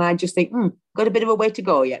things. And I just think, got a bit of a way to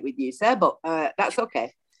go yet with you, sir, but that's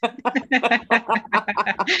okay. The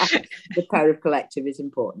power of collective is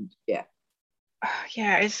important. Yeah.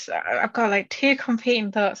 Yeah, I've got like two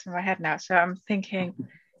competing thoughts in my head now. So I'm thinking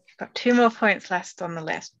I've got two more points left on the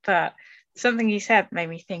list, but something you said made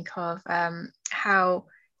me think of how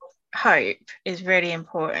hope is really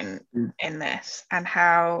important in this, and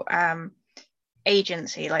how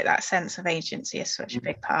agency, like that sense of agency, is such a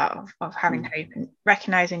big part of having hope and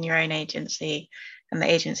recognizing your own agency and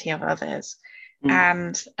the agency of others.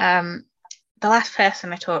 And the last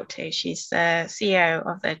person I talked to, she's the CEO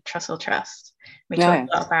of the Trussell Trust. We talked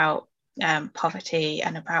a lot about poverty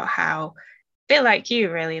and about how, a bit like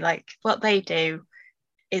you really, like what they do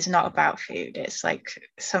is not about food. It's like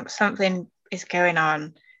something is going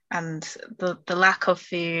on, and the lack of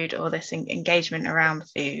food or this engagement around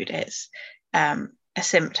food is a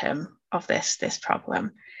symptom of this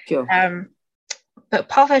problem. Sure. But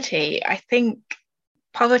poverty, I think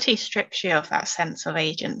poverty strips you of that sense of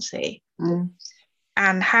agency.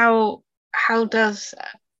 And how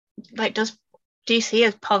do you see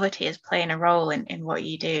as poverty as playing a role in what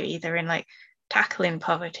you do, either in like tackling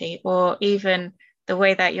poverty or even the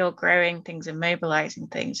way that you're growing things and mobilizing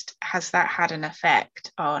things? Has that had an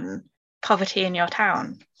effect on poverty in your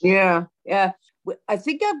town? Yeah. I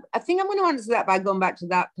think I'm going to answer that by going back to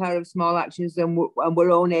that pair of small actions, and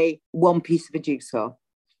we're only one piece of a jigsaw.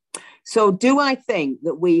 So do I think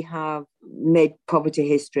that we have made poverty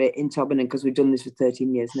history in Tobin because we've done this for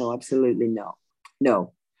 13 years? No, absolutely not.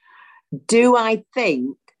 No. Do I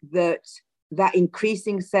think that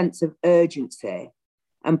increasing sense of urgency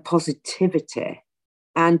and positivity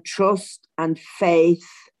and trust and faith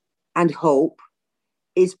and hope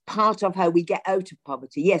is part of how we get out of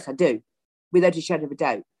poverty? Yes, I do, without a shadow of a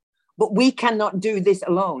doubt. But we cannot do this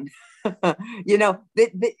alone. You know,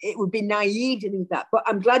 it would be naive to think that. But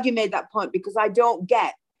I'm glad you made that point, because I don't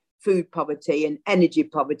get food poverty and energy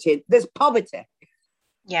poverty. There's poverty.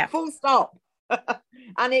 Yeah. Full stop.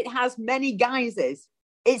 And it has many guises.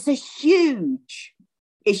 It's a huge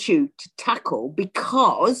issue to tackle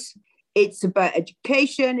because it's about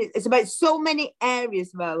education. It's about so many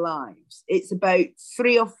areas of our lives. It's about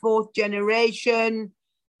 3rd or 4th generation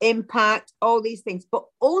impact, all these things. But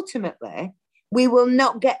ultimately, we will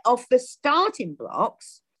not get off the starting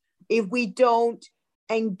blocks if we don't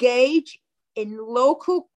engage in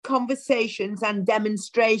local conversations and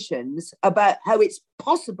demonstrations about how it's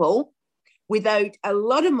possible without a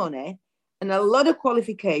lot of money and a lot of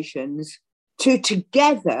qualifications to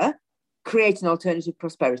together create an alternative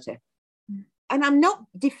prosperity. And I'm not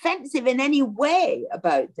defensive in any way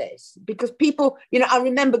about this, because people, you know, I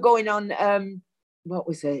remember going on, what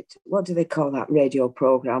was it? What do they call that radio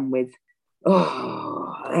program with,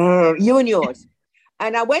 You and Yours?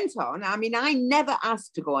 And I went on, I mean, I never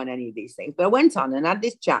asked to go on any of these things, but I went on and had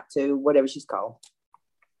this chat to whatever she's called.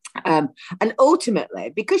 And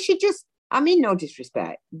ultimately, because she just, I mean, no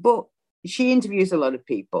disrespect, but she interviews a lot of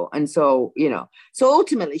people. And so, you know, so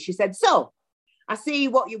ultimately she said, so I see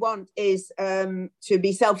what you want is to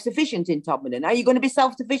be self-sufficient in Todmorden. Are you going to be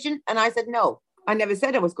self-sufficient? And I said, no, I never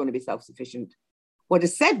said I was going to be self-sufficient. What I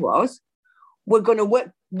said was, we're going to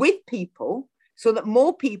work with people so that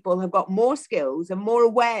more people have got more skills and more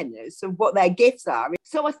awareness of what their gifts are.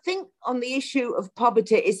 So I think on the issue of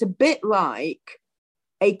poverty, it's a bit like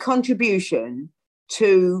a contribution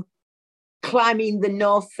to climbing the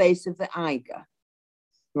north face of the Eiger,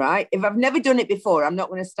 right? If I've never done it before, I'm not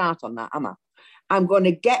going to start on that, am I? I'm going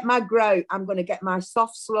to get my grout. I'm going to get my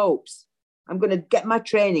soft slopes. I'm going to get my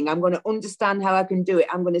training. I'm going to understand how I can do it.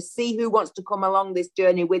 I'm going to see who wants to come along this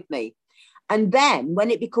journey with me. And then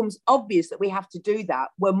when it becomes obvious that we have to do that,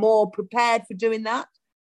 we're more prepared for doing that.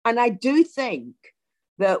 And I do think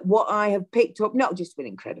that what I have picked up, not just with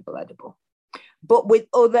Incredible Edible, but with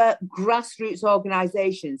other grassroots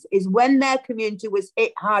organisations, is when their community was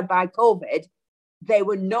hit hard by COVID, they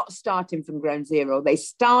were not starting from ground zero. They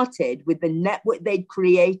started with the network they'd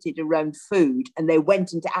created around food, and they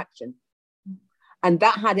went into action. And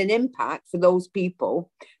that had an impact for those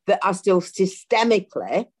people that are still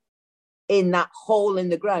systemically in that hole in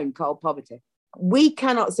the ground called poverty. We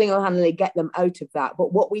cannot single-handedly get them out of that.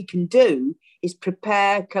 But what we can do is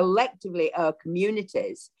prepare collectively our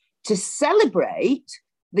communities to celebrate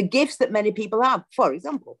the gifts that many people have. For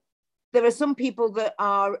example, there are some people that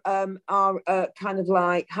are kind of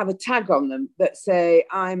like have a tag on them that say,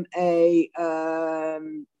 I'm a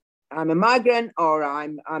migrant, or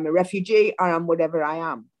I'm a refugee, or I'm whatever I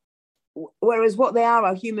am. Whereas what they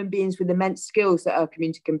are human beings with immense skills that our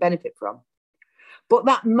community can benefit from. But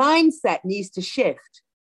that mindset needs to shift.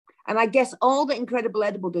 And I guess all that Incredible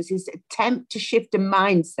Edible does is attempt to shift a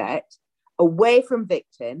mindset away from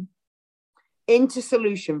victim into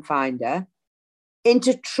solution finder,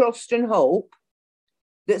 into trust and hope,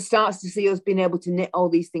 that starts to see us being able to knit all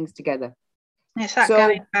these things together. It's that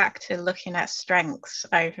going back to looking at strengths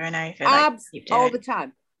over and over. All the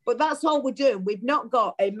time. But that's all we're doing. We've not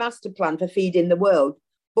got a master plan for feeding the world,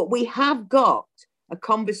 but we have got a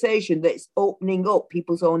conversation that's opening up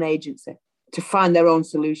people's own agency to find their own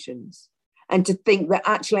solutions and to think that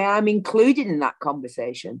actually I'm included in that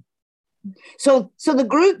conversation. So the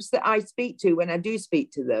groups that I speak to, when I do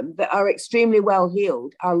speak to them, that are extremely well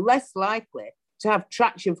heeled, are less likely to have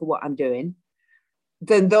traction for what I'm doing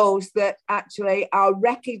than those that actually are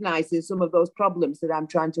recognizing some of those problems that I'm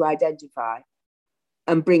trying to identify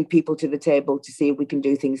and bring people to the table to see if we can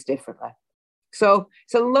do things differently. So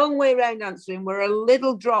it's a long way around answering. We're a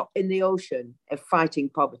little drop in the ocean of fighting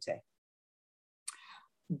poverty.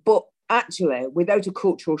 But actually, without a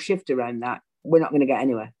cultural shift around that, we're not going to get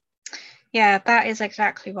anywhere. Yeah, that is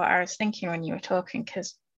exactly what I was thinking when you were talking,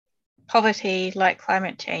 because poverty, like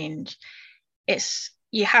climate change,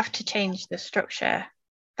 you have to change the structure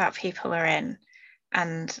that people are in.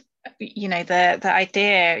 And, the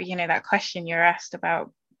idea, that question you're asked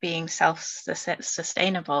about being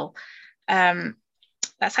self-sustainable,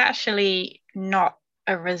 that's actually not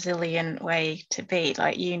a resilient way to be.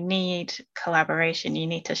 Like, you need collaboration, you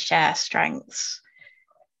need to share strengths,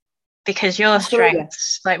 because your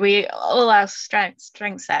strengths, all our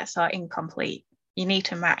strength sets are incomplete. You need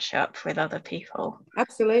to match up with other people.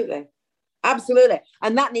 Absolutely.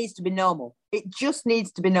 And that needs to be normal. It just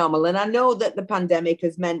needs to be normal. And I know that the pandemic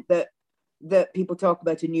has meant that people talk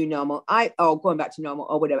about a new normal, going back to normal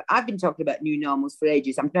or whatever. I've been talking about new normals for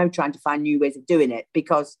ages. I'm now trying to find new ways of doing it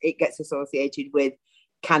because it gets associated with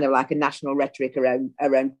kind of like a national rhetoric around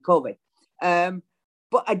COVID.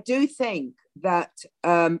 But I do think that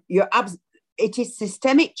it is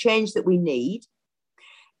systemic change that we need.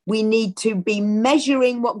 We need to be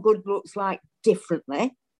measuring what good looks like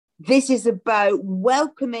differently. This is about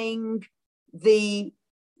welcoming the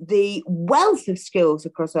wealth of skills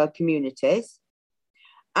across our communities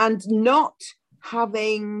and not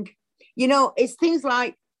having, it's things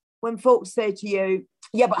like when folks say to you,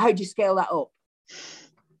 yeah, but how do you scale that up?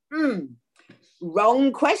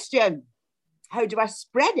 Wrong question. How do I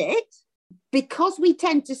spread it? Because we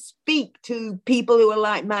tend to speak to people who are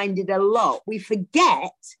like-minded a lot, we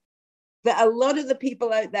forget that a lot of the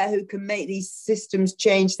people out there who can make these systems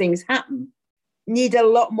change things happen need a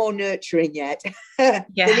lot more nurturing yet. Yeah.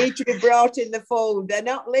 They need to be brought in the fold. They're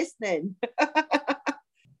not listening.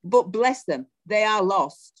 But bless them, they are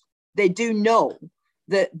lost. They do know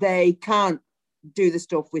that they can't do the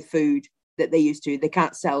stuff with food that they used to. They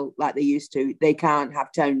can't sell like they used to. They can't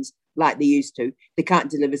have towns like they used to. They can't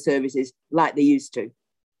deliver services like they used to.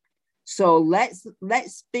 So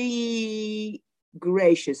let's be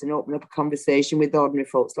gracious and open up a conversation with ordinary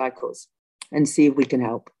folks like us and see if we can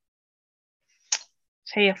help.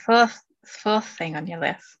 So your fourth thing on your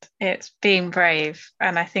list, it's being brave.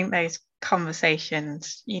 And I think those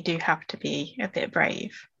conversations, you do have to be a bit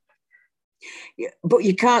brave. Yeah, but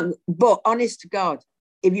you can't, but honest to God,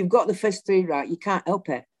 if you've got the first three right, you can't help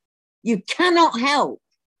it. You cannot help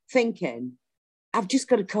thinking, I've just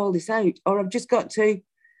got to call this out, or I've just got to.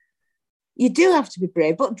 You do have to be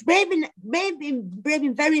brave, but brave in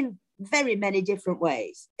very, very many different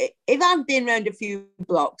ways. If I've been around a few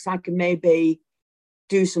blocks, I can maybe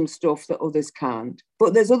do some stuff that others can't.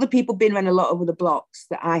 But there's other people been around a lot of other blocks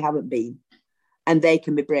that I haven't been, and they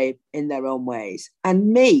can be brave in their own ways.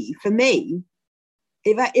 And for me,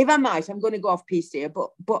 if I might, I'm going to go off piece here,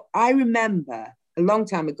 but I remember a long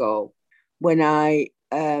time ago when I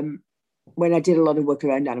did a lot of work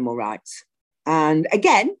around animal rights. And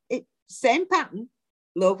again, same pattern,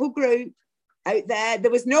 local group out there.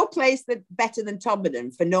 There was no place better than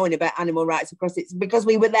Todmorden for knowing about animal rights across it, because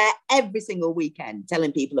we were there every single weekend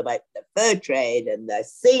telling people about the fur trade and the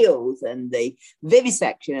seals and the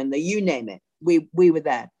vivisection and the you name it. We were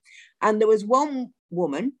there. And there was one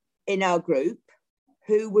woman in our group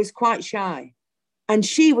who was quite shy. And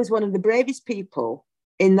she was one of the bravest people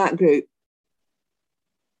in that group,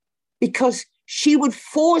 because she would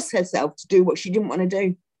force herself to do what she didn't want to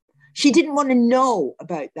do. She didn't want to know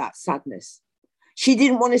about that sadness. She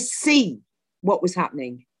didn't want to see what was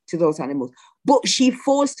happening to those animals. But she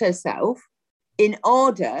forced herself in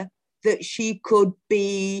order that she could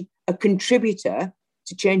be a contributor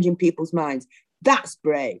to changing people's minds. That's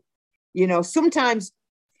brave. You know, sometimes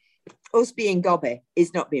us being gobby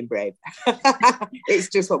is not being brave. It's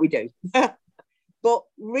just what we do. But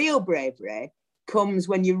real bravery comes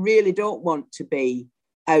when you really don't want to be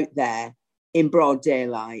out there in broad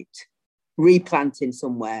daylight, replanting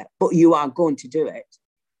somewhere, but you are going to do it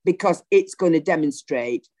because it's going to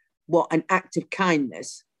demonstrate what an act of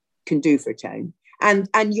kindness can do for a town. And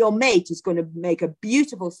your mate is going to make a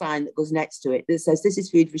beautiful sign that goes next to it that says, "This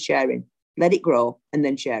is food for sharing. Let it grow and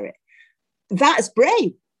then share it." That's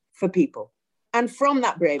brave for people. And from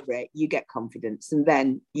that bravery, you get confidence, and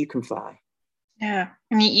then you can fly. Yeah.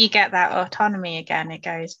 And you get that autonomy again. It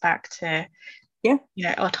goes back to,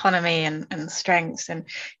 autonomy and strengths. And,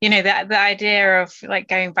 the idea of like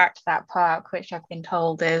going back to that park, which I've been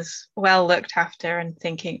told is well looked after, and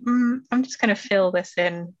thinking, I'm just going to fill this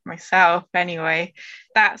in myself anyway.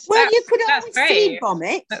 You could always seed bomb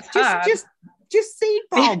it. Just seed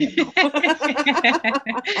bomb.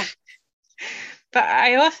 But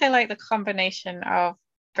I also like the combination of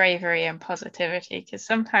bravery and positivity, because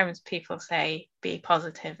sometimes people say be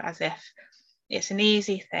positive as if it's an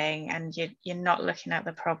easy thing and you're not looking at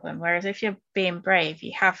the problem, whereas if you're being brave,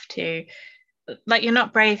 you have to, like, you're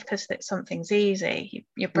not brave because something's easy,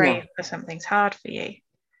 you're brave because something's hard for you.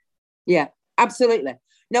 Yeah, absolutely.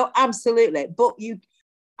 No, absolutely. But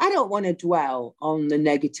I don't want to dwell on the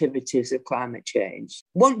negativities of climate change.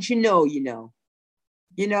 Once you know,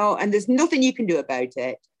 and there's nothing you can do about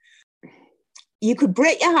it. You could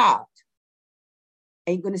break your heart.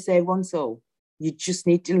 Ain't going to save one soul. You just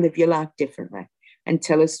need to live your life differently and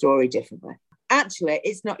tell a story differently. Actually,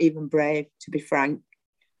 it's not even brave, to be frank.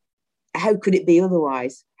 How could it be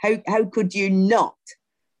otherwise? How could you not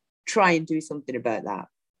try and do something about that?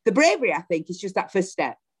 The bravery, I think, is just that first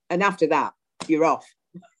step. And after that, you're off.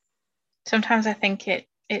 Sometimes I think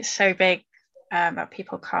it's so big that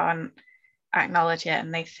people can't acknowledge it,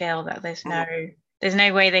 and they feel that there's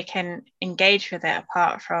no way they can engage with it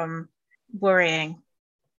apart from worrying.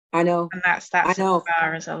 I know. And that's as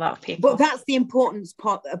far as a lot of people. But that's the importance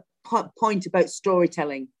point about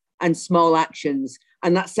storytelling and small actions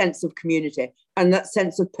and that sense of community and that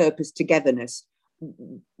sense of purpose, togetherness.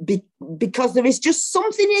 Because there is just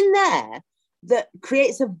something in there that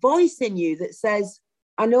creates a voice in you that says,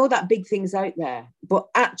 I know that big thing's out there, but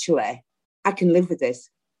actually I can live with this.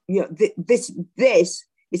 This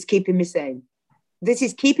is keeping me sane. This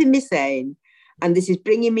is keeping me sane, and this is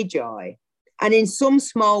bringing me joy. And in some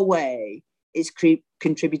small way, it's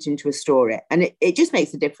contributing to a story. And it just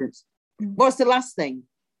makes a difference. What's the last thing?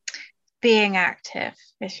 Being active,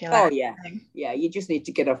 if you like. Oh, yeah. Yeah, you just need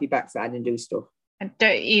to get off your backside and do stuff. And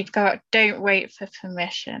don't wait for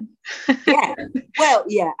permission. Yeah. Well,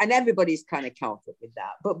 yeah, and everybody's kind of counted with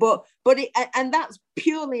that. But and that's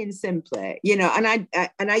purely and simply, and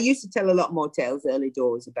I used to tell a lot more tales early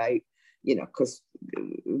doors about, because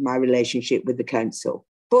my relationship with the council.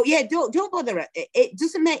 But yeah, don't bother. It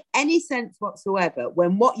doesn't make any sense whatsoever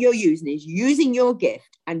when what you're using is using your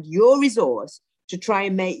gift and your resource to try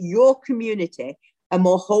and make your community a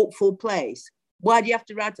more hopeful place. Why do you have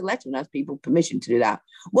to write a letter and ask people permission to do that?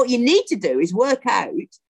 What you need to do is work out,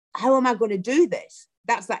 how am I going to do this?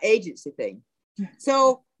 That's that agency thing.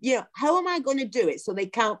 So, how am I going to do it so they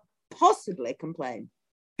can't possibly complain?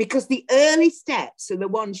 Because the early steps are the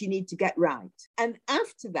ones you need to get right. And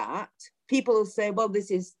after that, people will say, well,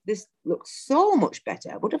 this looks so much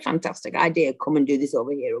better. What a fantastic idea. Come and do this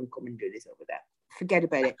over here and come and do this over there. Forget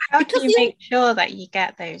about it. How do you make sure that you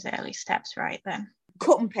get those early steps right then?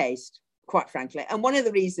 Cut and paste. quite frankly. And one of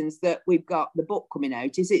the reasons that we've got the book coming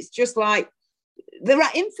out is it's just like, there are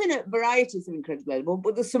infinite varieties of incredibly edible,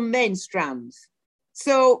 but there's some main strands.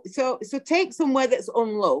 So take somewhere that's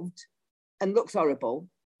unloved and looks horrible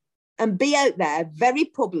and be out there very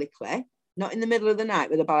publicly, not in the middle of the night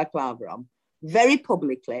with a balaclava on, very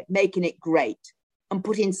publicly making it great and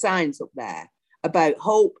putting signs up there about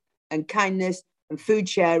hope and kindness and food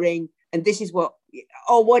sharing and this is what,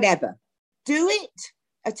 or whatever. Do it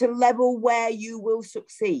at a level where you will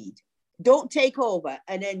succeed. Don't take over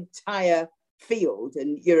an entire field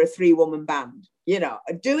and you're a 3-woman band.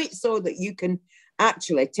 Do it so that you can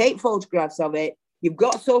actually take photographs of it. You've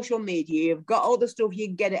got social media, you've got all the stuff you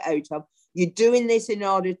can get it out of. You're doing this in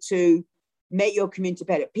order to make your community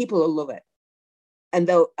better. People will love it and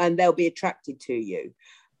they'll be attracted to you.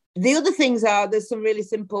 The other things are, there's some really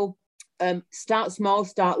simple, start small,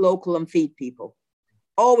 start local and feed people.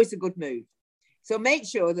 Always a good move. So make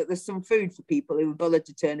sure that there's some food for people who are bothered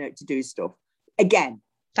to turn out to do stuff. Again,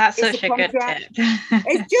 that's such a good tip.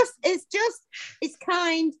 It's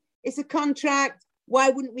kind, it's a contract. Why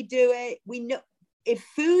wouldn't we do it? We know if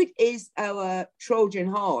food is our Trojan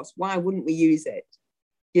horse, why wouldn't we use it,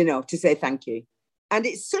 to say thank you? And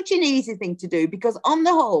it's such an easy thing to do because on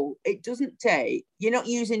the whole, it doesn't take, you're not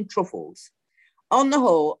using truffles. On the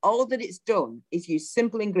whole, all that it's done is use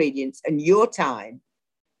simple ingredients and your time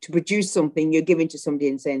to produce something you're giving to somebody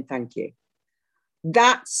and saying thank you.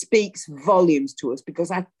 That speaks volumes to us because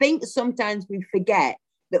I think sometimes we forget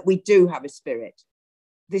that we do have a spirit.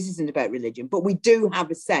 This isn't about religion, but we do have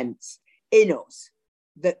a sense in us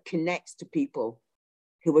that connects to people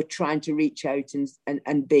who are trying to reach out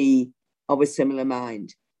and be of a similar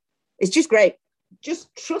mind. It's just great.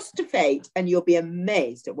 Just trust to fate and you'll be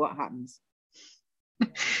amazed at what happens.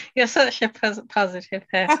 You're such a positive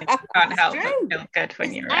person. You can't help but feel good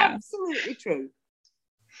when you're around. Absolutely true.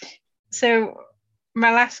 So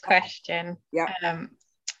my last question.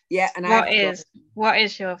 What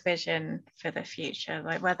is your vision for the future?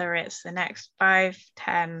 Like whether it's the next 5,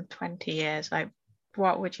 10, 20 years, like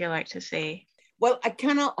what would you like to see? Well, I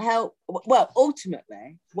cannot help. Well,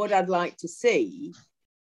 ultimately, what I'd like to see,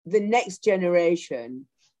 the next generation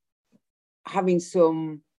having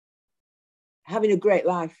a great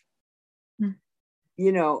life,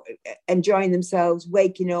 enjoying themselves,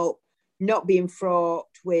 waking up, not being fraught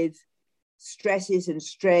with stresses and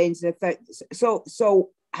strains and effects. So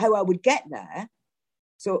how I would get there,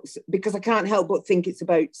 so because I can't help but think it's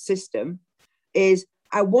about system, is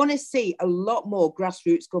I want to see a lot more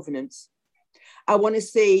grassroots governance. I want to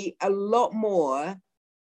see a lot more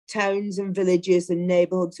towns and villages and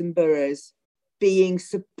neighbourhoods and boroughs being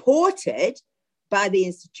supported by the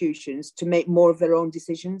institutions to make more of their own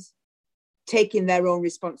decisions, taking their own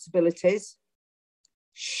responsibilities,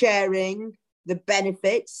 sharing the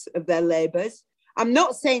benefits of their labours. I'm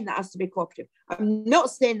not saying that has to be cooperative. I'm not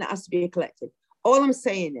saying that has to be a collective. All I'm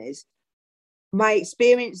saying is my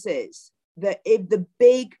experience is that if the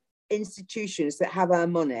big institutions that have our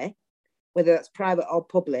money, whether that's private or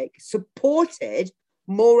public, supported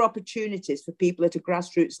more opportunities for people at a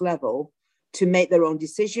grassroots level to make their own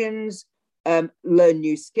decisions, learn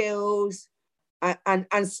new skills,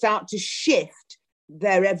 and start to shift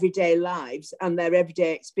their everyday lives and their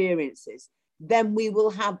everyday experiences, then we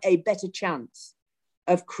will have a better chance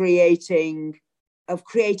of creating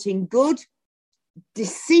good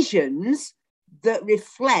decisions that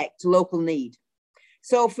reflect local need.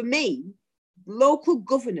 So for me, local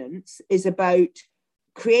governance is about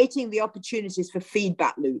creating the opportunities for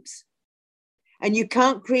feedback loops. And you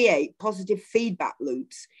can't create positive feedback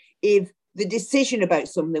loops if the decision about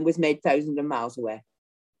something was made thousands of miles away.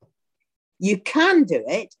 You can do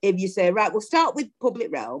it if you say, right, we'll start with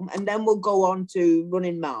public realm and then we'll go on to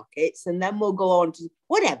running markets and then we'll go on to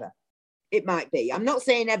whatever it might be. I'm not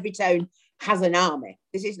saying every town has an army.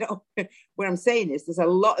 This is not what I'm saying is there's a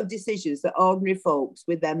lot of decisions that ordinary folks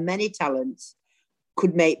with their many talents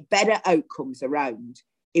could make better outcomes around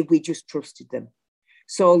if we just trusted them.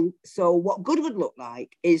 So what good would look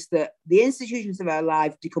like is that the institutions of our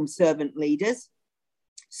life become servant leaders,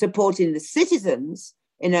 supporting the citizens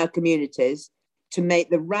in our communities to make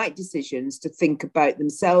the right decisions, to think about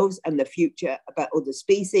themselves and the future, about other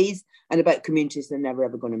species and about communities they're never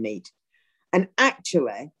ever going to meet. And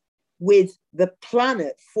actually, with the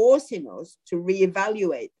planet forcing us to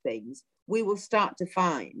reevaluate things, we will start to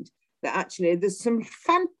find that actually there's some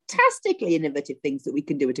fantastically innovative things that we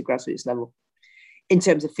can do at a grassroots level in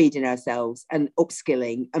terms of feeding ourselves and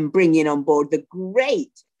upskilling and bringing on board the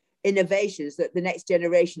great innovations that the next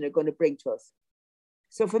generation are going to bring to us.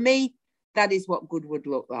 So for me, that is what good would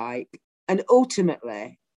look like. And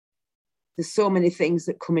ultimately, There's so many things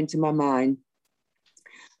that come into my mind.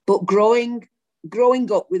 But growing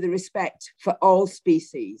up with a respect for all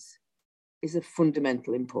species is of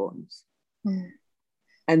fundamental importance.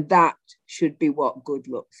 And that should be what good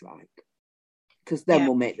looks like, because then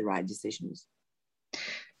we'll make the right decisions.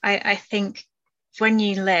 I think when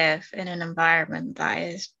you live in an environment that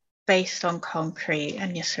is based on concrete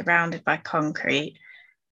and you're surrounded by concrete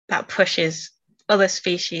that pushes other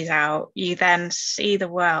species out, you then see the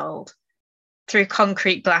world through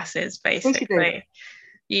concrete glasses, basically.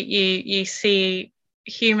 You see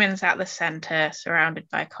humans at the center surrounded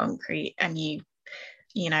by concrete, and you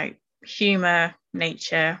know, humor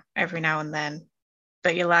nature every now and then,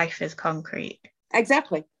 but your life is concrete.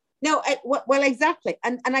 Exactly. No, well, exactly.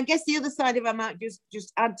 And I guess the other side of I might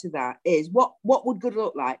just add to that is what would good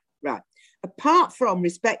look like? Right. Apart from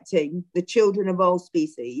respecting the children of all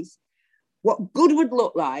species, what good would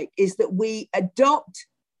look like is that we adopt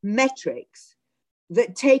metrics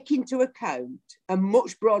that take into account a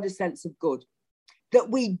much broader sense of good, that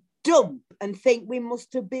we dump and think we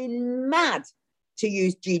must have been mad to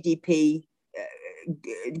use GDP,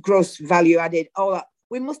 gross value added, all that.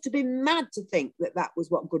 We must have been mad to think that was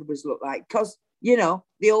what good was look like, because, you know,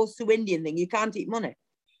 the old Sioux Indian thing, you can't eat money.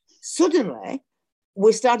 Suddenly,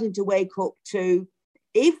 we're starting to wake up to,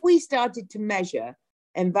 if we started to measure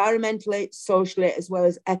environmentally, socially, as well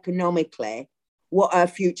as economically, what our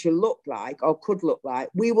future looked like or could look like,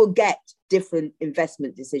 we will get different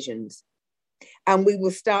investment decisions. And we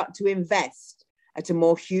will start to invest at a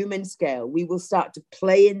more human scale. We will start to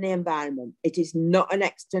play in the environment. It is not an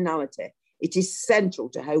externality. It is central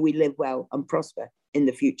to how we live well and prosper in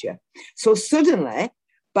the future. So suddenly,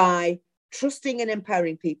 by trusting and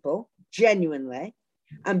empowering people genuinely,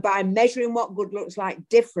 and by measuring what good looks like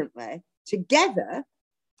differently, together,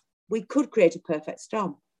 we could create a perfect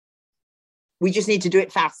storm. We just need to do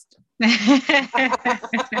it fast.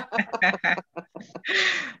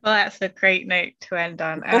 Well, that's a great note to end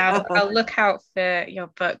on. And I'll look out for your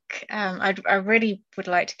book. I really would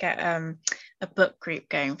like to get a book group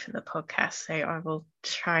going for the podcast, so I will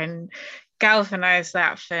try and galvanize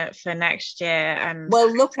that for next year. And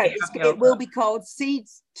well, look at it will be called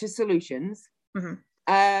Seeds to Solutions,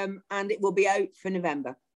 and it will be out for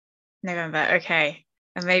November. Okay.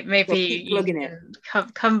 And maybe you can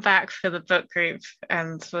come back for the book group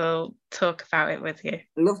and we'll talk about it with you.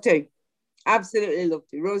 Love to. Absolutely love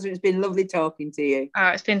to. Rosa, it's been lovely talking to you. Oh,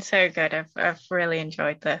 it's been so good. I've really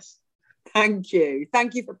enjoyed this. Thank you.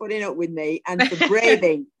 Thank you for putting up with me and for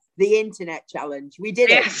braving the internet challenge. We did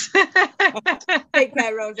it. Take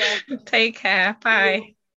care, Rosa. Take care.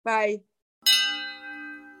 Bye. Bye.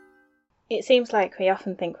 It seems like we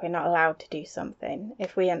often think we're not allowed to do something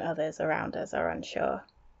if we and others around us are unsure.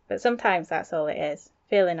 But sometimes that's all it is,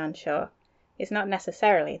 feeling unsure. It's not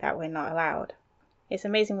necessarily that we're not allowed. It's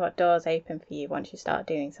amazing what doors open for you once you start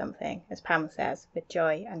doing something, as Pam says, with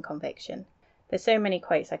joy and conviction. There's so many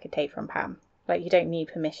quotes I could take from Pam, like you don't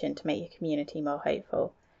need permission to make your community more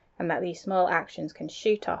hopeful, and that these small actions can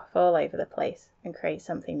shoot off all over the place and create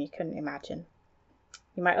something you couldn't imagine.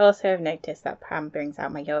 You might also have noticed that Pam brings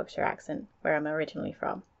out my Yorkshire accent, where I'm originally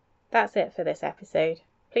from. That's it for this episode.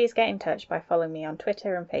 Please get in touch by following me on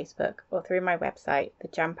Twitter and Facebook, or through my website,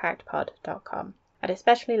 thejampackedpod.com. I'd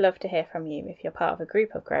especially love to hear from you if you're part of a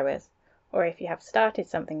group of growers, or if you have started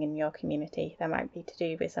something in your community that might be to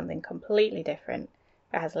do with something completely different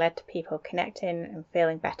that has led to people connecting and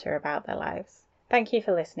feeling better about their lives. Thank you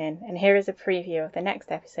for listening, and here is a preview of the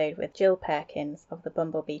next episode with Jill Perkins of the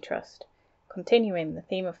Bumblebee Trust, continuing the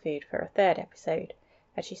theme of food for a third episode,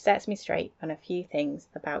 as she sets me straight on a few things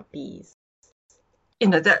about bees. You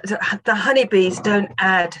know, the honeybees don't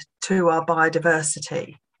add to our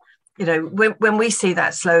biodiversity. You know, when we see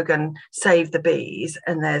that slogan, save the bees,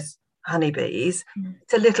 and there's honeybees,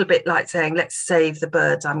 it's a little bit like saying, let's save the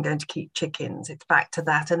birds, I'm going to keep chickens. It's back to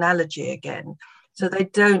that analogy again. So they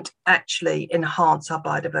don't actually enhance our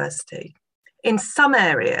biodiversity. In some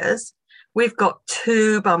areas, we've got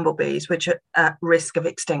 2 bumblebees which are at risk of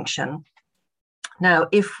extinction. Now,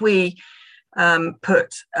 if we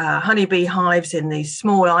put honeybee hives in these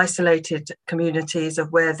small isolated communities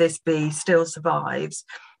of where this bee still survives,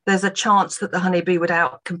 there's a chance that the honeybee would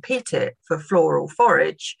outcompete it for floral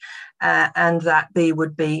forage, and that bee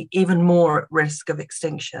would be even more at risk of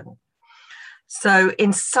extinction. So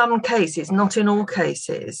in some cases, not in all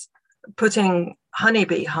cases, putting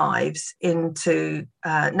honeybee hives into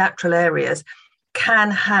natural areas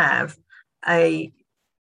can have a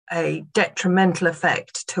detrimental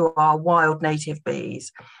effect to our wild native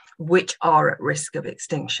bees, which are at risk of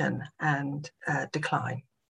extinction and decline.